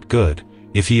is not good,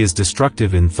 if he is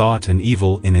destructive in thought and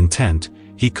evil in intent,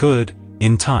 he could,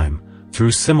 in time,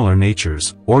 through similar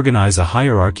natures, organize a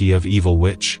hierarchy of evil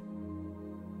which,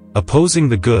 opposing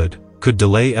the good, could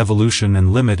delay evolution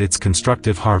and limit its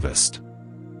constructive harvest.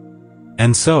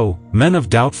 And so, men of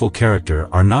doubtful character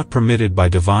are not permitted by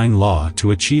divine law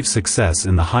to achieve success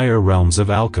in the higher realms of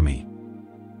alchemy.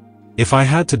 If I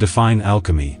had to define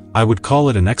alchemy, I would call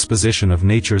it an exposition of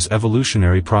nature's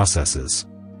evolutionary processes.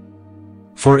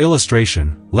 For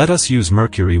illustration, let us use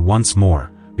mercury once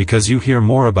more, because you hear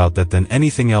more about that than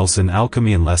anything else in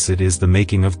alchemy unless it is the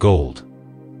making of gold.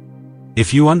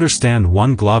 If you understand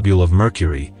one globule of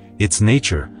mercury, its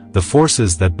nature, the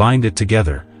forces that bind it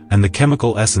together, and the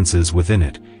chemical essences within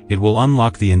it, it will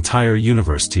unlock the entire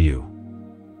universe to you.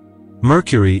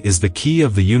 Mercury is the key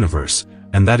of the universe,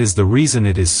 and that is the reason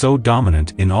it is so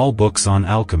dominant in all books on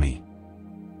alchemy.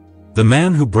 The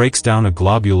man who breaks down a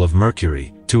globule of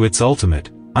mercury, to its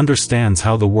ultimate, understands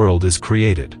how the world is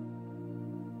created.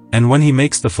 And when he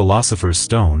makes the philosopher's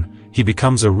stone, he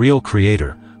becomes a real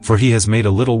creator, for he has made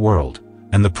a little world,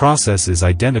 and the process is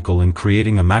identical in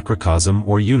creating a macrocosm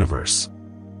or universe.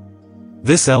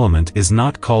 This element is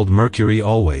not called mercury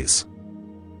always.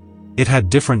 It had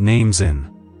different names in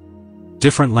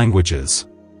different languages.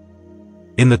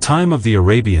 In the time of the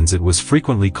Arabians it was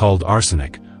frequently called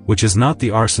arsenic, which is not the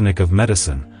arsenic of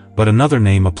medicine, but another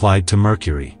name applied to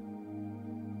mercury.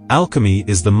 Alchemy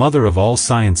is the mother of all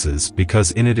sciences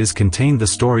because in it is contained the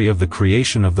story of the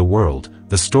creation of the world,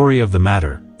 the story of the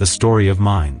matter, the story of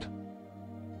mind.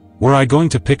 Were I going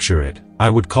to picture it, I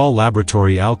would call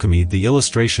laboratory alchemy the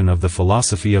illustration of the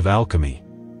philosophy of alchemy.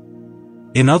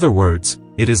 In other words,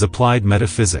 it is applied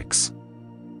metaphysics.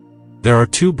 There are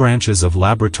two branches of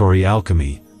laboratory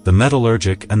alchemy, the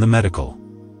metallurgic and the medical.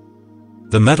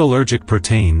 The metallurgic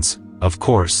pertains, of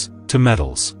course, to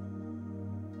metals.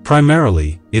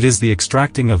 Primarily, it is the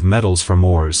extracting of metals from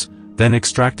ores, then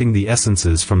extracting the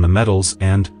essences from the metals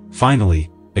and,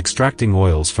 finally, extracting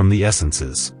oils from the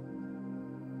essences.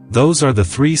 Those are the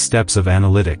three steps of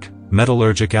analytic,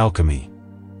 metallurgic alchemy.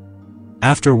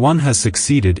 After one has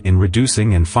succeeded in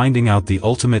reducing and finding out the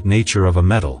ultimate nature of a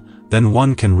metal, then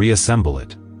one can reassemble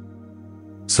it.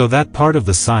 So that part of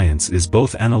the science is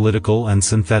both analytical and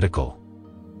synthetical.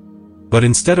 But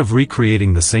instead of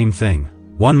recreating the same thing,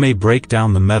 one may break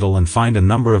down the metal and find a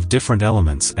number of different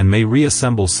elements and may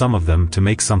reassemble some of them to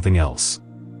make something else.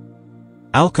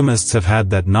 Alchemists have had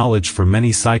that knowledge for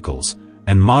many cycles,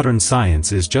 and modern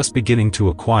science is just beginning to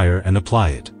acquire and apply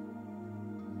it.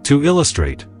 To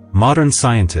illustrate, modern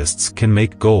scientists can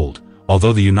make gold,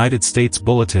 although the United States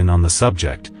Bulletin on the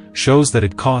subject shows that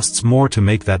it costs more to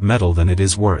make that metal than it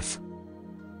is worth.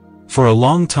 For a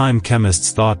long time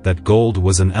chemists thought that gold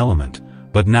was an element,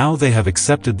 but now they have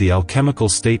accepted the alchemical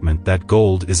statement that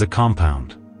gold is a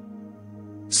compound.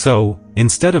 So,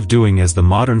 instead of doing as the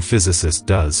modern physicist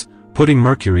does, putting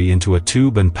mercury into a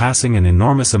tube and passing an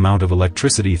enormous amount of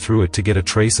electricity through it to get a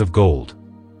trace of gold,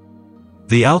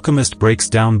 the alchemist breaks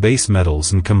down base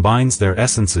metals and combines their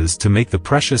essences to make the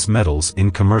precious metals in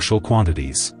commercial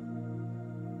quantities.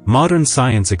 Modern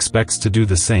science expects to do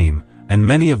the same, and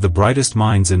many of the brightest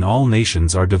minds in all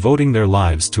nations are devoting their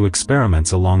lives to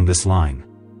experiments along this line.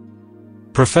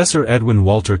 Professor Edwin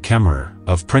Walter Kemmerer,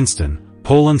 of Princeton,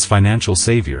 Poland's financial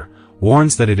savior,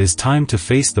 warns that it is time to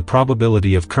face the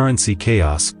probability of currency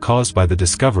chaos caused by the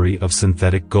discovery of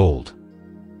synthetic gold.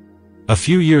 A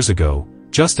few years ago,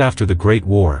 just after the Great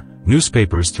War,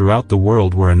 newspapers throughout the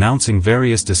world were announcing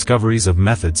various discoveries of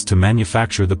methods to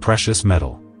manufacture the precious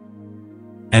metal.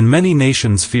 And many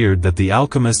nations feared that the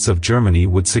alchemists of Germany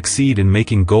would succeed in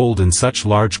making gold in such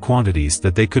large quantities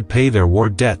that they could pay their war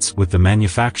debts with the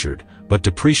manufactured, but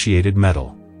depreciated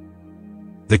metal.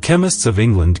 The chemists of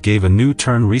England gave a new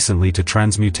turn recently to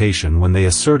transmutation when they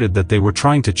asserted that they were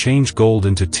trying to change gold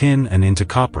into tin and into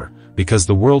copper, because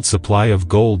the world supply of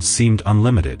gold seemed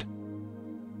unlimited,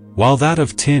 while that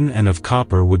of tin and of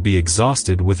copper would be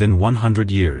exhausted within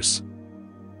 100 years.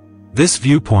 This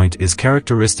viewpoint is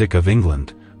characteristic of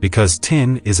England, because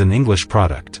tin is an English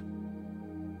product.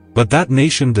 But that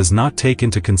nation does not take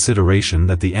into consideration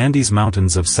that the Andes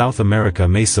Mountains of South America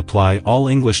may supply all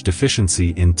English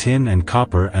deficiency in tin and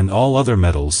copper and all other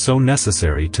metals so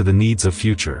necessary to the needs of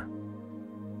future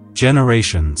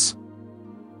generations.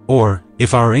 Or,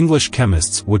 if our English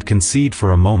chemists would concede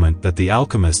for a moment that the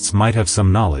alchemists might have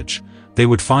some knowledge, they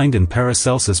would find in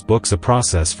Paracelsus' books a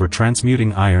process for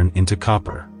transmuting iron into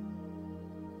copper.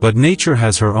 But nature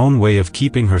has her own way of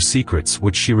keeping her secrets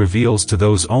which she reveals to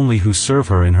those only who serve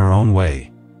her in her own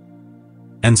way.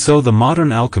 And so the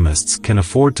modern alchemists can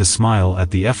afford to smile at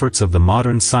the efforts of the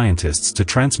modern scientists to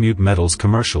transmute metals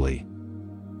commercially.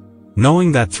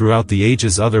 knowing that throughout the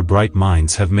ages other bright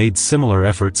minds have made similar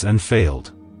efforts and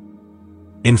failed.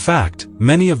 In fact,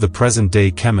 many of the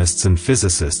present-day chemists and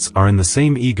physicists are in the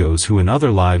same egos who in other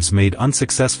lives made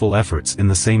unsuccessful efforts in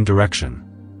the same direction.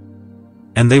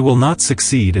 And they will not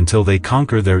succeed until they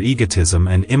conquer their egotism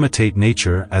and imitate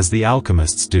nature as the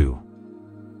alchemists do.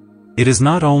 It is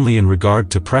not only in regard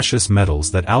to precious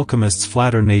metals that alchemists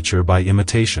flatter nature by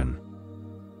imitation.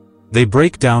 They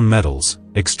break down metals,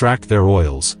 extract their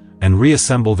oils, and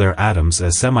reassemble their atoms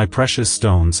as semi-precious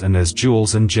stones and as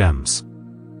jewels and gems.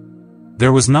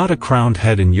 There was not a crowned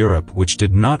head in Europe which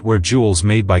did not wear jewels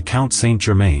made by Count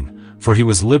Saint-Germain, for he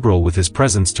was liberal with his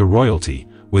presents to royalty,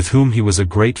 with whom he was a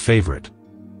great favorite.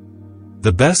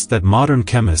 The best that modern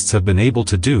chemists have been able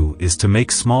to do is to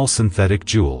make small synthetic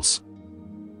jewels.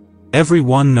 Every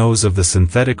one knows of the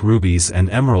synthetic rubies and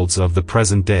emeralds of the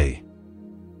present day.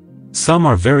 Some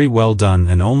are very well done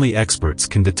and only experts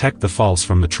can detect the false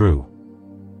from the true.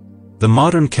 The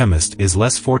modern chemist is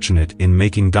less fortunate in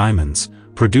making diamonds,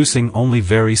 producing only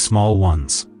very small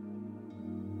ones.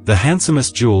 The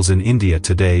handsomest jewels in India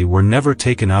today were never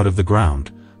taken out of the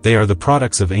ground, they are the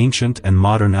products of ancient and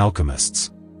modern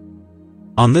alchemists.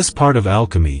 On this part of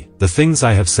alchemy, the things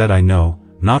I have said I know,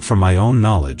 not from my own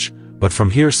knowledge, but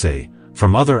from hearsay,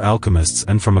 from other alchemists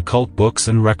and from occult books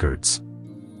and records.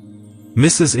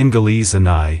 Mrs. Inglese and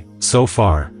I, so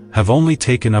far, have only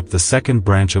taken up the second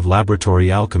branch of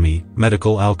laboratory alchemy,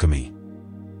 medical alchemy.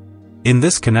 In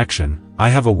this connection, I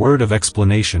have a word of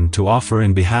explanation to offer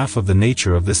in behalf of the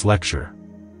nature of this lecture.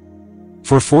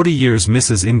 For 40 years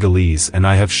Mrs. Inglese and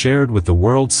I have shared with the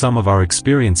world some of our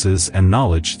experiences and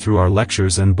knowledge through our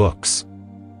lectures and books.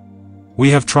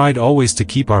 We have tried always to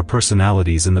keep our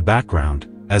personalities in the background,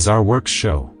 as our works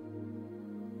show.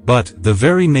 But, the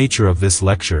very nature of this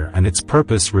lecture and its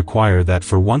purpose require that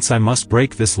for once I must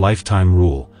break this lifetime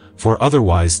rule, for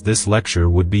otherwise this lecture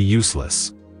would be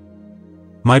useless.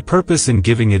 My purpose in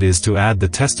giving it is to add the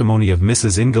testimony of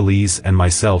Mrs. Inglese and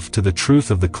myself to the truth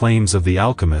of the claims of the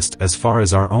alchemist as far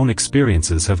as our own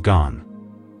experiences have gone.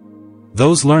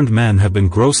 Those learned men have been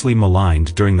grossly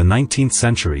maligned during the 19th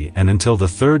century and until the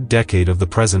third decade of the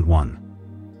present one.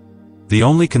 The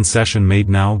only concession made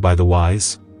now by the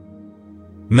wise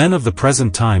men of the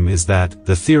present time is that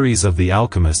the theories of the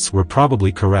alchemists were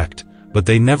probably correct, but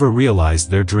they never realized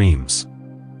their dreams.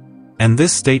 And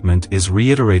this statement is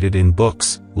reiterated in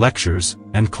books, lectures,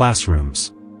 and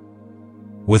classrooms,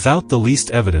 without the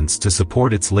least evidence to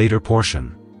support its later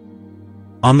portion.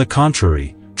 On the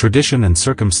contrary, tradition and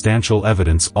circumstantial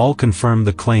evidence all confirm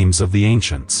the claims of the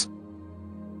ancients.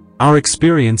 Our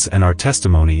experience and our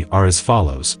testimony are as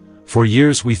follows. For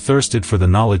years we thirsted for the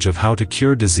knowledge of how to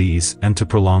cure disease and to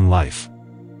prolong life.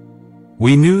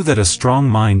 We knew that a strong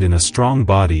mind in a strong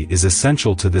body is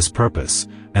essential to this purpose,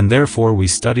 and therefore we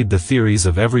studied the theories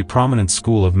of every prominent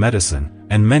school of medicine,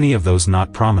 and many of those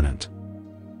not prominent.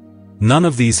 None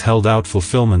of these held out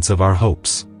fulfillments of our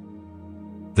hopes.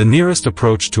 The nearest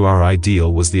approach to our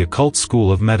ideal was the occult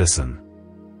school of medicine.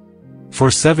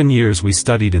 For 7 years we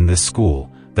studied in this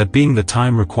school, that being the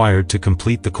time required to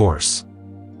complete the course.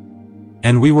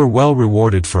 And we were well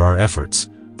rewarded for our efforts,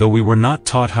 though we were not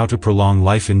taught how to prolong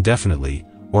life indefinitely,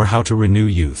 or how to renew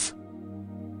youth.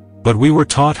 But we were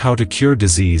taught how to cure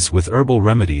disease with herbal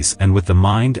remedies and with the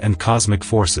mind and cosmic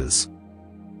forces.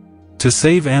 To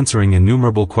save answering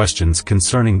innumerable questions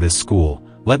concerning this school,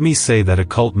 let me say that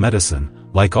occult medicine,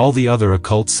 like all the other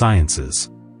occult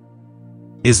sciences,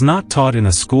 is not taught in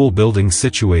a school building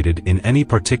situated in any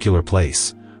particular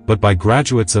place, but by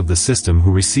graduates of the system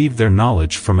who receive their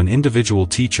knowledge from an individual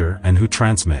teacher and who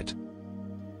transmit,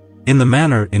 in the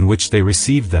manner in which they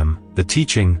receive them, the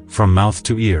teaching, from mouth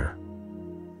to ear.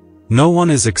 No one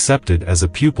is accepted as a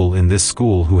pupil in this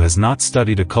school who has not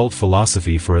studied occult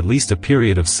philosophy for at least a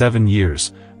period of 7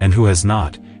 years, and who has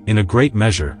not, in a great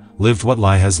measure, lived what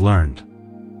he has learned.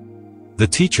 The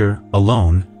teacher,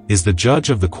 alone, is the judge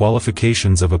of the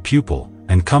qualifications of a pupil,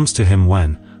 and comes to him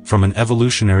when, from an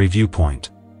evolutionary viewpoint,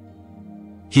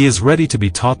 he is ready to be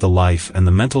taught. The life and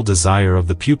the mental desire of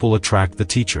the pupil attract the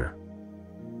teacher.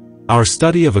 Our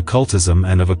study of occultism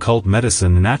and of occult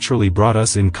medicine naturally brought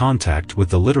us in contact with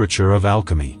the literature of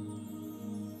alchemy.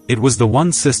 It was the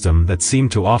one system that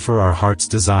seemed to offer our heart's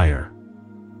desire.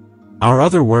 Our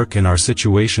other work and our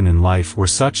situation in life were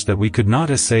such that we could not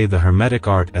essay the Hermetic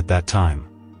art at that time.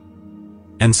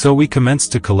 And so we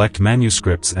commenced to collect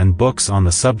manuscripts and books on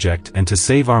the subject and to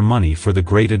save our money for the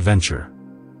great adventure.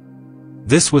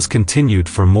 This was continued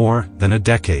for more than a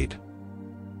decade.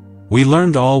 We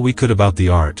learned all we could about the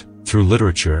art, through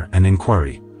literature and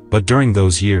inquiry, but during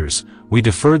those years, we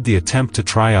deferred the attempt to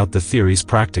try out the theories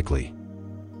practically.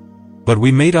 But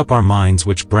we made up our minds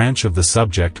which branch of the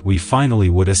subject we finally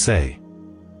would essay.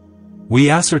 We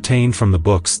ascertained from the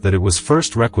books that it was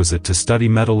first requisite to study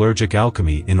metallurgic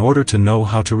alchemy in order to know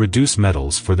how to reduce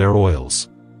metals for their oils.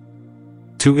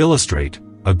 To illustrate,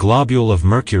 a globule of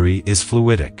mercury is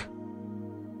fluidic.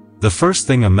 The first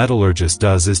thing a metallurgist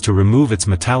does is to remove its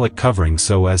metallic covering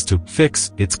so as to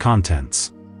fix its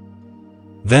contents.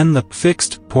 Then the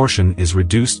fixed portion is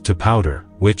reduced to powder,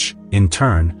 which, in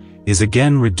turn, is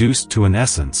again reduced to an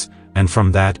essence, and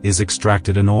from that is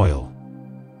extracted an oil.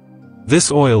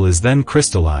 This oil is then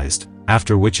crystallized,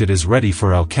 after which it is ready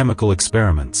for alchemical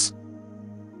experiments.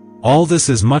 All this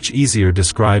is much easier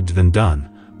described than done,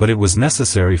 but it was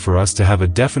necessary for us to have a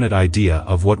definite idea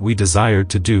of what we desired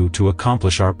to do to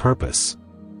accomplish our purpose.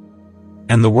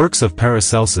 And the works of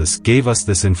Paracelsus gave us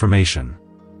this information.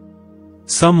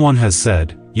 Someone has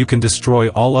said, "You can destroy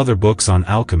all other books on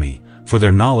alchemy, for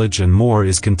their knowledge and more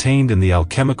is contained in the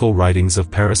alchemical writings of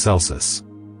Paracelsus."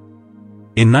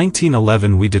 In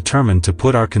 1911 we determined to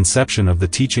put our conception of the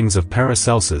teachings of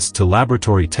Paracelsus to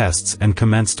laboratory tests and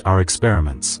commenced our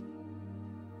experiments.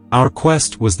 Our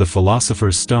quest was the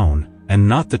philosopher's stone, and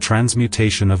not the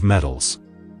transmutation of metals.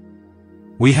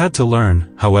 We had to learn,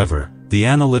 however, the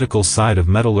analytical side of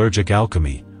metallurgic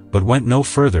alchemy, but went no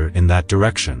further in that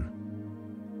direction.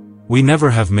 We never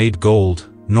have made gold,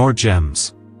 nor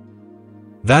gems.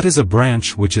 That is a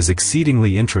branch which is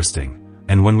exceedingly interesting,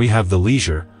 and when we have the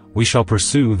leisure, we shall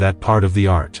pursue that part of the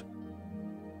art.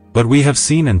 But we have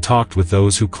seen and talked with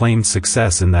those who claimed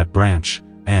success in that branch,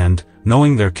 and,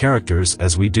 knowing their characters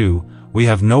as we do, we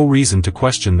have no reason to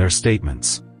question their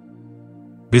statements.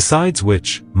 Besides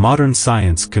which, modern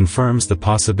science confirms the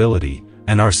possibility,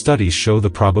 and our studies show the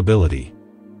probability.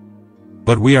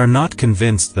 But we are not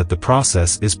convinced that the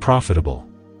process is profitable.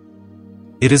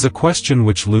 It is a question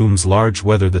which looms large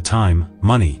whether the time,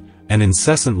 money, and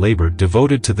incessant labor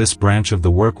devoted to this branch of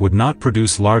the work would not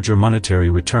produce larger monetary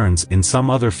returns in some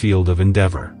other field of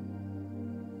endeavor.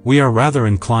 We are rather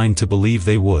inclined to believe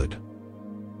they would.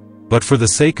 But for the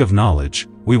sake of knowledge,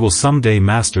 we will someday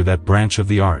master that branch of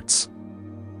the arts.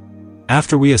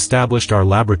 After we established our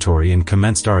laboratory and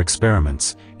commenced our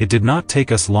experiments, it did not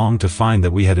take us long to find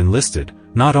that we had enlisted,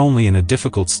 not only in a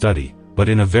difficult study, but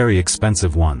in a very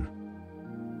expensive one.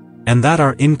 And that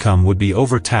our income would be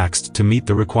overtaxed to meet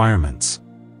the requirements.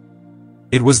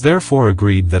 It was therefore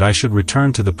agreed that I should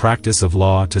return to the practice of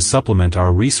law to supplement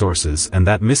our resources and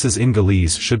that Mrs.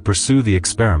 Inglese should pursue the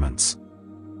experiments.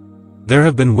 There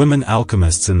have been women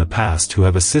alchemists in the past who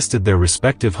have assisted their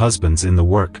respective husbands in the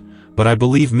work, but I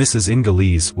believe Mrs.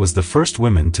 Inglese was the first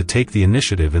woman to take the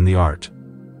initiative in the art.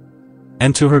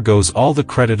 And to her goes all the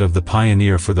credit of the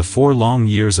pioneer for the 4 long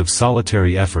years of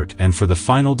solitary effort and for the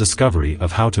final discovery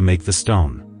of how to make the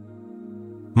stone.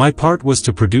 My part was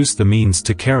to produce the means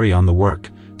to carry on the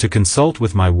work, to consult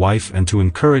with my wife and to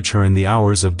encourage her in the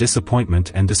hours of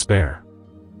disappointment and despair.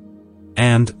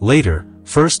 And, later,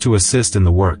 first to assist in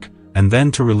the work, and then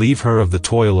to relieve her of the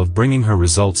toil of bringing her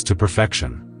results to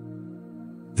perfection.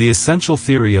 The essential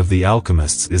theory of the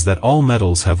alchemists is that all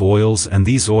metals have oils and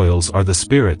these oils are the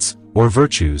spirits, or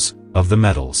virtues, of the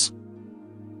metals.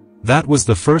 That was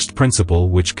the first principle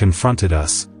which confronted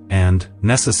us, and,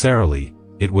 necessarily,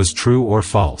 it was true or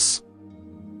false.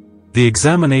 The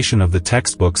examination of the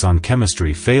textbooks on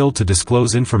chemistry failed to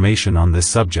disclose information on this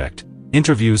subject.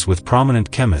 Interviews with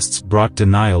prominent chemists brought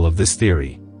denial of this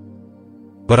theory.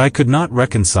 But I could not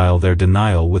reconcile their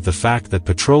denial with the fact that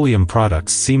petroleum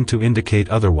products seemed to indicate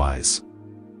otherwise.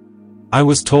 I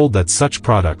was told that such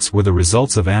products were the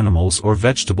results of animals or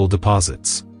vegetable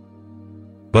deposits.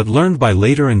 But learned by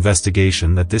later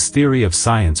investigation that this theory of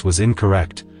science was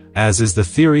incorrect, as is the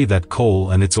theory that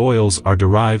coal and its oils are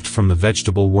derived from the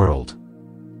vegetable world.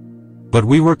 But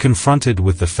we were confronted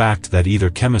with the fact that either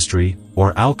chemistry,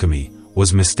 or alchemy,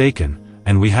 was mistaken,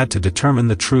 and we had to determine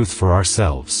the truth for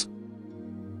ourselves.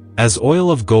 As oil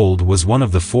of gold was one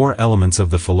of the 4 elements of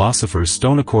the philosopher's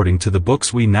stone according to the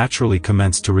books, we naturally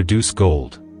commenced to reduce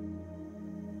gold.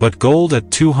 But gold at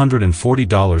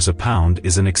 $240 a pound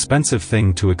is an expensive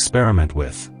thing to experiment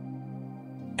with.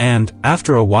 And,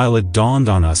 after a while it dawned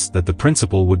on us that the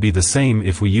principle would be the same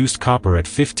if we used copper at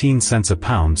 15 cents a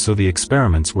pound, so the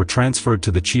experiments were transferred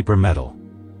to the cheaper metal.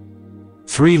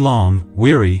 3 long,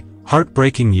 weary,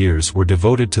 heartbreaking years were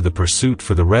devoted to the pursuit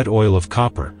for the red oil of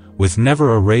copper, with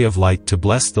never a ray of light to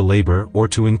bless the labor or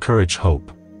to encourage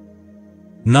hope.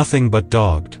 Nothing but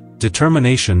dogged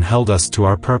determination held us to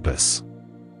our purpose.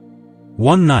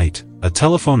 One night, a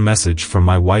telephone message from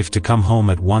my wife to come home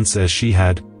at once as she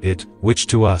had it, which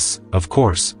to us, of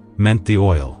course, meant the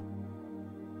oil.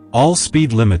 All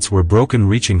speed limits were broken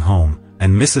reaching home,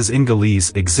 and Mrs.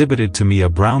 Inglese exhibited to me a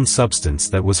brown substance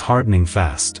that was hardening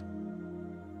fast.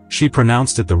 She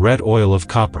pronounced it the red oil of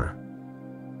copper.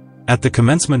 At the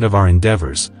commencement of our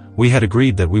endeavors, we had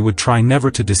agreed that we would try never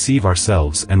to deceive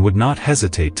ourselves and would not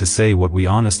hesitate to say what we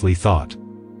honestly thought.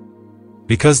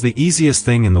 Because the easiest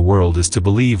thing in the world is to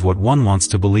believe what one wants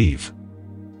to believe.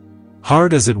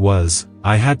 Hard as it was,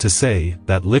 I had to say,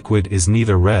 that liquid is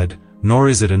neither red, nor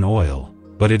is it an oil,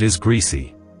 but it is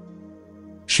greasy.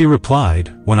 She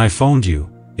replied, when I phoned you,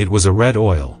 it was a red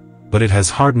oil, but it has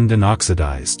hardened and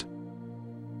oxidized.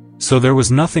 So there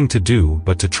was nothing to do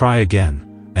but to try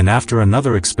again, and after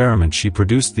another experiment she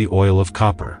produced the oil of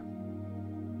copper.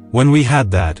 When we had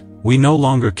that, we no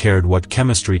longer cared what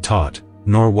chemistry taught,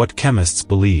 nor what chemists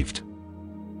believed.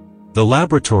 The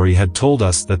laboratory had told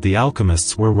us that the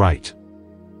alchemists were right.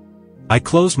 I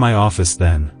closed my office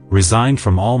then, resigned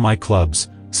from all my clubs,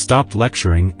 stopped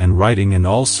lecturing and writing and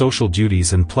all social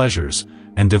duties and pleasures,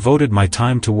 and devoted my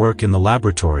time to work in the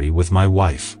laboratory with my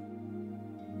wife.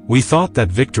 We thought that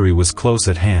victory was close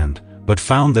at hand, but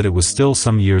found that it was still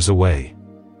some years away.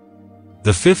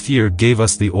 The 5th year gave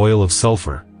us the oil of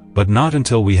sulfur, but not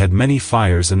until we had many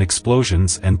fires and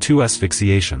explosions and 2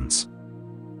 asphyxiations.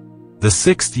 The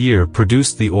 6th year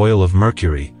produced the oil of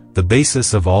mercury, the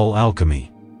basis of all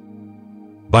alchemy.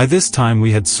 By this time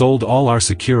we had sold all our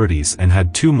securities and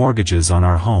had 2 mortgages on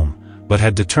our home, but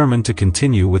had determined to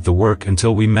continue with the work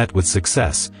until we met with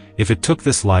success, if it took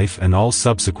this life and all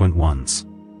subsequent ones.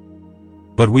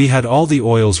 But we had all the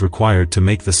oils required to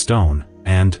make the stone,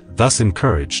 and, thus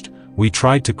encouraged, we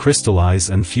tried to crystallize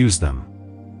and fuse them.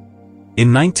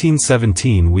 In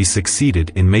 1917 we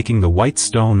succeeded in making the white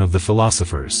stone of the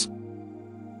Philosophers.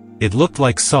 It looked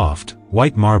like soft,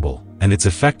 white marble, and its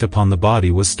effect upon the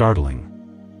body was startling.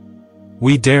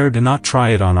 We dared not try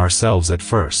it on ourselves at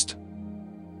first.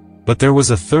 But there was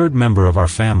a 3rd member of our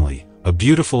family, a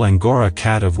beautiful Angora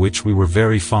cat of which we were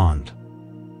very fond.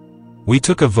 We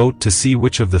took a vote to see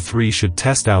which of the 3 should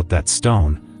test out that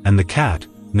stone, and the cat,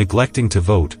 neglecting to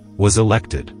vote, was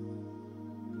elected.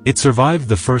 It survived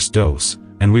the first dose,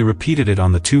 and we repeated it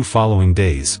on the 2 following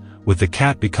days, with the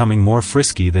cat becoming more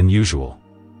frisky than usual.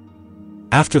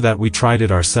 After that we tried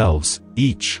it ourselves,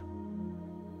 each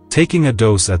taking a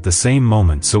dose at the same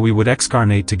moment so we would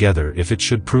excarnate together if it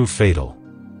should prove fatal.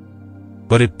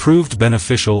 But it proved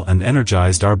beneficial and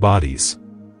energized our bodies.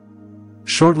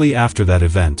 Shortly after that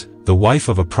event, the wife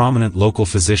of a prominent local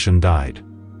physician died.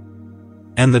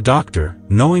 And the doctor,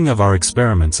 knowing of our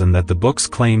experiments and that the books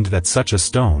claimed that such a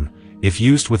stone, if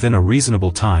used within a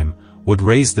reasonable time, would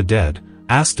raise the dead,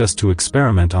 asked us to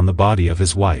experiment on the body of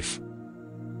his wife.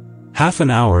 Half an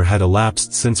hour had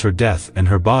elapsed since her death and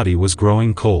her body was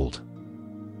growing cold.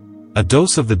 A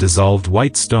dose of the dissolved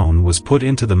white stone was put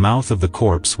into the mouth of the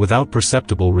corpse without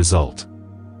perceptible result.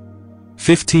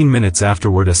 15 minutes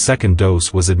afterward a second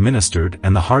dose was administered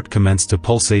and the heart commenced to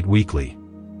pulsate weakly.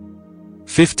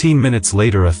 15 minutes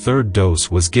later a 3rd dose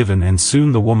was given and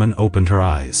soon the woman opened her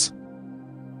eyes.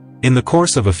 In the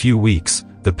course of a few weeks,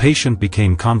 the patient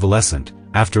became convalescent,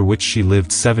 after which she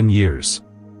lived 7 years.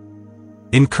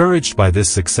 Encouraged by this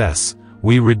success,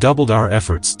 we redoubled our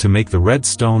efforts to make the red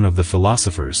stone of the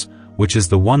Philosophers, which is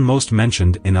the one most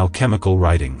mentioned in alchemical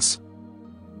writings.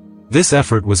 This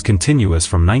effort was continuous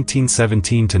from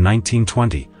 1917 to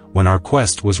 1920, when our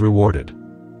quest was rewarded.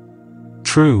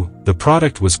 True, the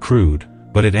product was crude,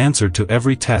 but it answered to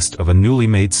every test of a newly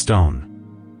made stone.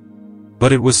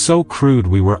 But it was so crude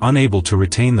we were unable to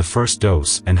retain the first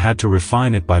dose and had to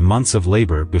refine it by months of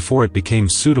labor before it became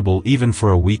suitable even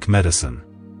for a weak medicine.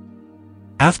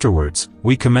 Afterwards,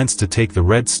 we commenced to take the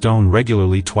red stone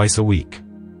regularly twice a week.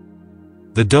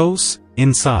 The dose,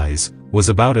 in size, was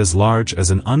about as large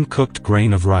as an uncooked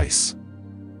grain of rice.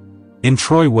 In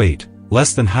troy weight,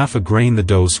 less than half a grain. The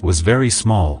dose was very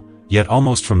small, yet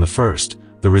almost from the first,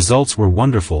 the results were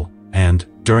wonderful, and,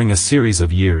 during a series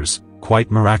of years,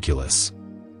 quite miraculous.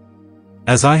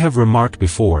 As I have remarked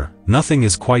before, nothing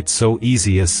is quite so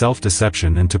easy as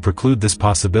self-deception, and to preclude this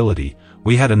possibility,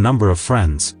 we had a number of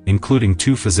friends, including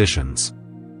 2 physicians,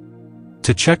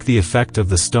 to check the effect of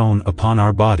the stone upon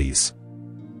our bodies.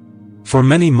 For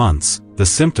many months, the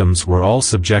symptoms were all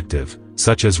subjective,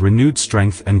 such as renewed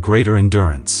strength and greater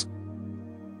endurance.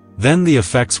 Then the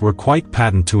effects were quite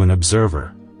patent to an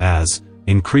observer, as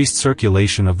increased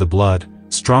circulation of the blood,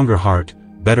 stronger heart,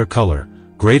 better color,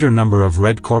 greater number of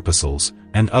red corpuscles,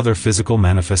 and other physical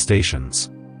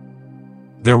manifestations.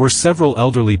 There were several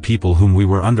elderly people whom we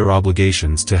were under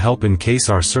obligations to help in case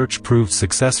our search proved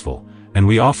successful, and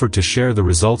we offered to share the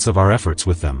results of our efforts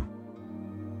with them.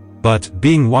 But,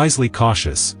 being wisely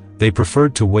cautious, they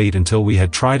preferred to wait until we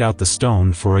had tried out the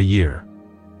stone for a year.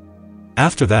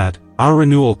 After that, our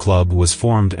renewal club was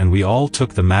formed and we all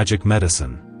took the magic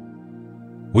medicine.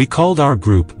 We called our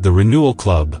group the Renewal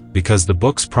Club because the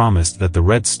books promised that the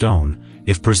red stone,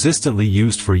 if persistently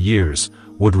used for years,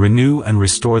 would renew and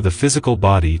restore the physical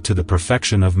body to the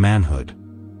perfection of manhood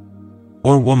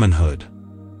or womanhood.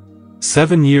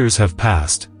 7 years have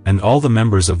passed, and all the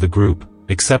members of the group,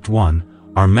 except one,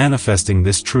 are manifesting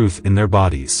this truth in their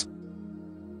bodies.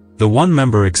 The one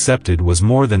member accepted was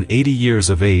more than 80 years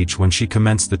of age when she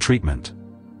commenced the treatment.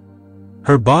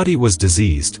 Her body was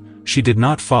diseased, she did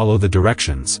not follow the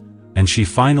directions, and she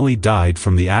finally died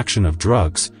from the action of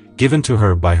drugs given to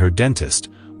her by her dentist,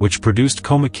 which produced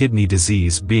coma, kidney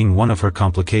disease being one of her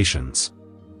complications.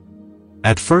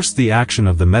 At first the action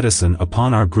of the medicine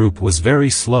upon our group was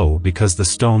very slow because the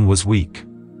stone was weak.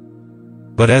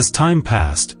 But as time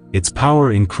passed, its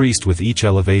power increased with each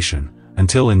elevation,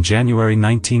 until in January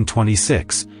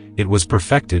 1926, it was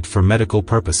perfected for medical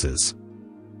purposes.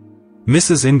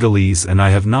 Mrs. Inglese and I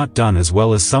have not done as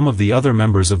well as some of the other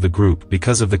members of the group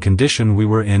because of the condition we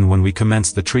were in when we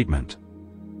commenced the treatment.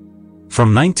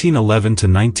 From 1911 to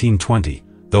 1920,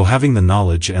 though having the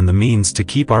knowledge and the means to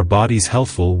keep our bodies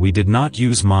healthful, we did not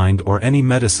use mind or any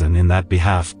medicine in that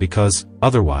behalf because,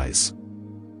 otherwise,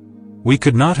 we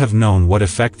could not have known what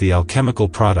effect the alchemical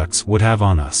products would have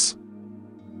on us.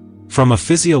 From a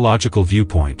physiological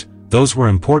viewpoint, those were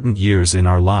important years in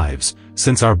our lives,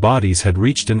 since our bodies had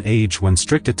reached an age when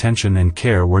strict attention and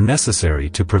care were necessary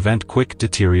to prevent quick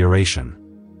deterioration.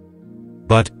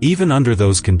 But, even under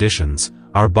those conditions,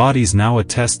 our bodies now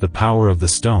attest the power of the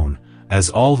stone, as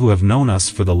all who have known us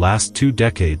for the last 2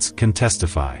 decades can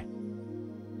testify.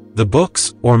 The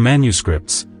books, or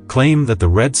manuscripts, claim that the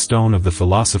red stone of the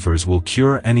philosophers will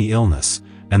cure any illness,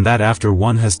 and that after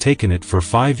one has taken it for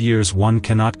 5 years one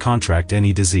cannot contract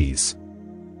any disease.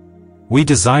 We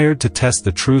desired to test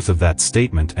the truth of that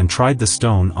statement and tried the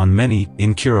stone on many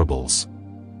incurables.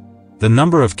 The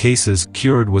number of cases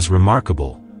cured was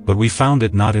remarkable, but we found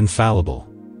it not infallible.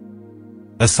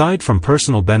 Aside from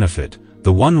personal benefit,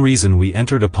 the one reason we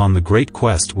entered upon the great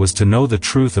quest was to know the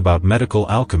truth about medical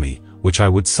alchemy, which I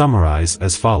would summarize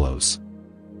as follows.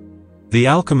 The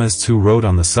alchemists who wrote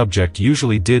on the subject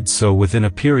usually did so within a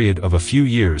period of a few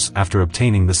years after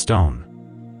obtaining the stone.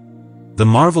 The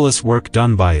marvelous work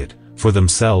done by it, for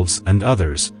themselves and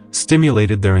others,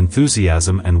 stimulated their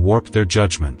enthusiasm and warped their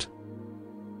judgment.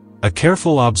 A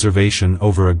careful observation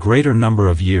over a greater number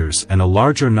of years and a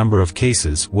larger number of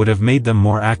cases would have made them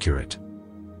more accurate.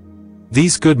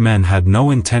 These good men had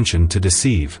no intention to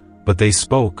deceive, but they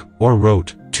spoke, or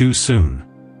wrote, too soon.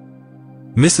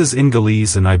 Mrs.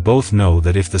 Inglese and I both know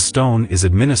that if the stone is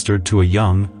administered to a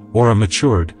young, or a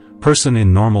matured, person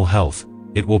in normal health,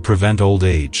 it will prevent old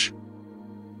age.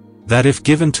 That if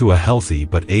given to a healthy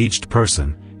but aged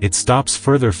person, it stops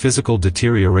further physical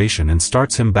deterioration and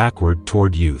starts him backward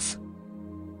toward youth.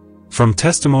 From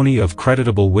testimony of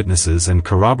creditable witnesses and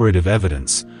corroborative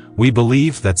evidence, we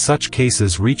believe that such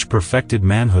cases reach perfected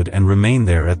manhood and remain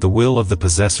there at the will of the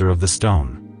possessor of the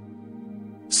stone.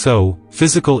 So,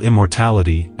 physical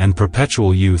immortality and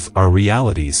perpetual youth are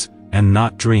realities, and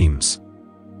not dreams.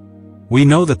 We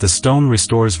know that the stone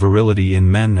restores virility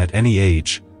in men at any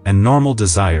age, and normal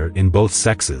desire in both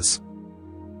sexes.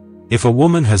 If a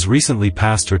woman has recently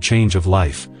passed her change of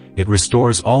life, it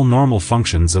restores all normal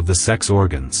functions of the sex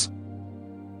organs.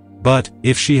 But,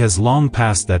 if she has long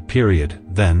passed that period,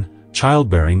 then,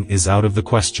 childbearing is out of the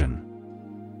question.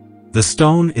 The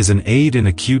stone is an aid in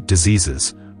acute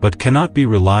diseases, but cannot be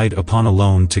relied upon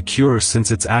alone to cure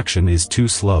since its action is too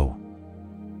slow.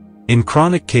 In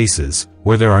chronic cases,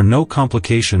 where there are no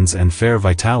complications and fair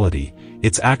vitality,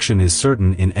 its action is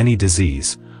certain in any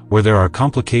disease. Where there are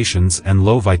complications and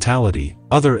low vitality,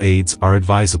 other aids are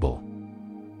advisable.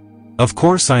 Of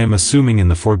course, I am assuming in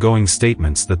the foregoing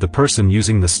statements that the person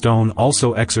using the stone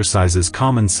also exercises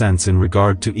common sense in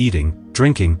regard to eating,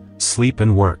 drinking, sleep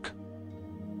and work.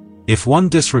 If one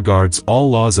disregards all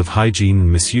laws of hygiene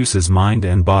and misuses mind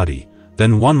and body,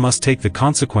 then one must take the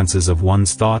consequences of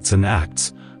one's thoughts and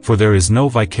acts, for there is no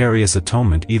vicarious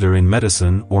atonement either in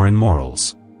medicine or in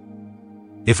morals.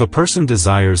 If a person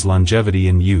desires longevity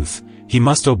in youth, he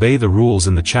must obey the rules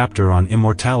in the chapter on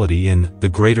immortality in The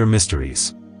Greater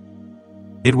Mysteries.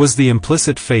 It was the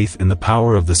implicit faith in the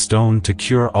power of the stone to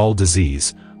cure all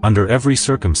disease, under every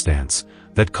circumstance,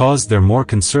 that caused their more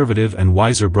conservative and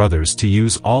wiser brothers to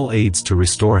use all aids to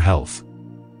restore health,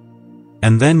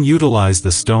 and then utilize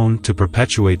the stone to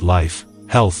perpetuate life,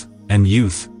 health, and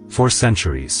youth, for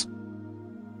centuries.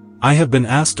 I have been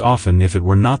asked often if it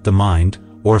were not the mind,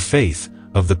 or faith,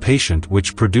 of the patient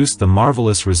which produced the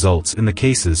marvelous results in the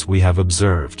cases we have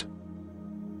observed.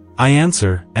 I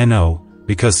answer, no,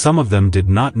 because some of them did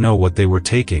not know what they were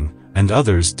taking, and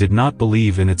others did not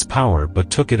believe in its power but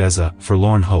took it as a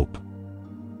forlorn hope.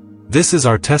 This is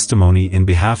our testimony in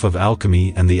behalf of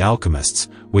alchemy and the alchemists,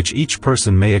 which each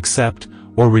person may accept,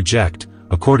 or reject,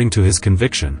 according to his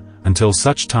conviction, until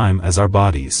such time as our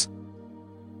bodies,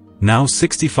 now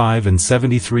 65 and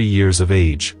 73 years of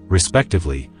age,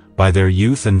 respectively, by their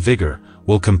youth and vigor,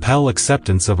 will compel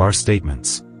acceptance of our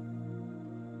statements.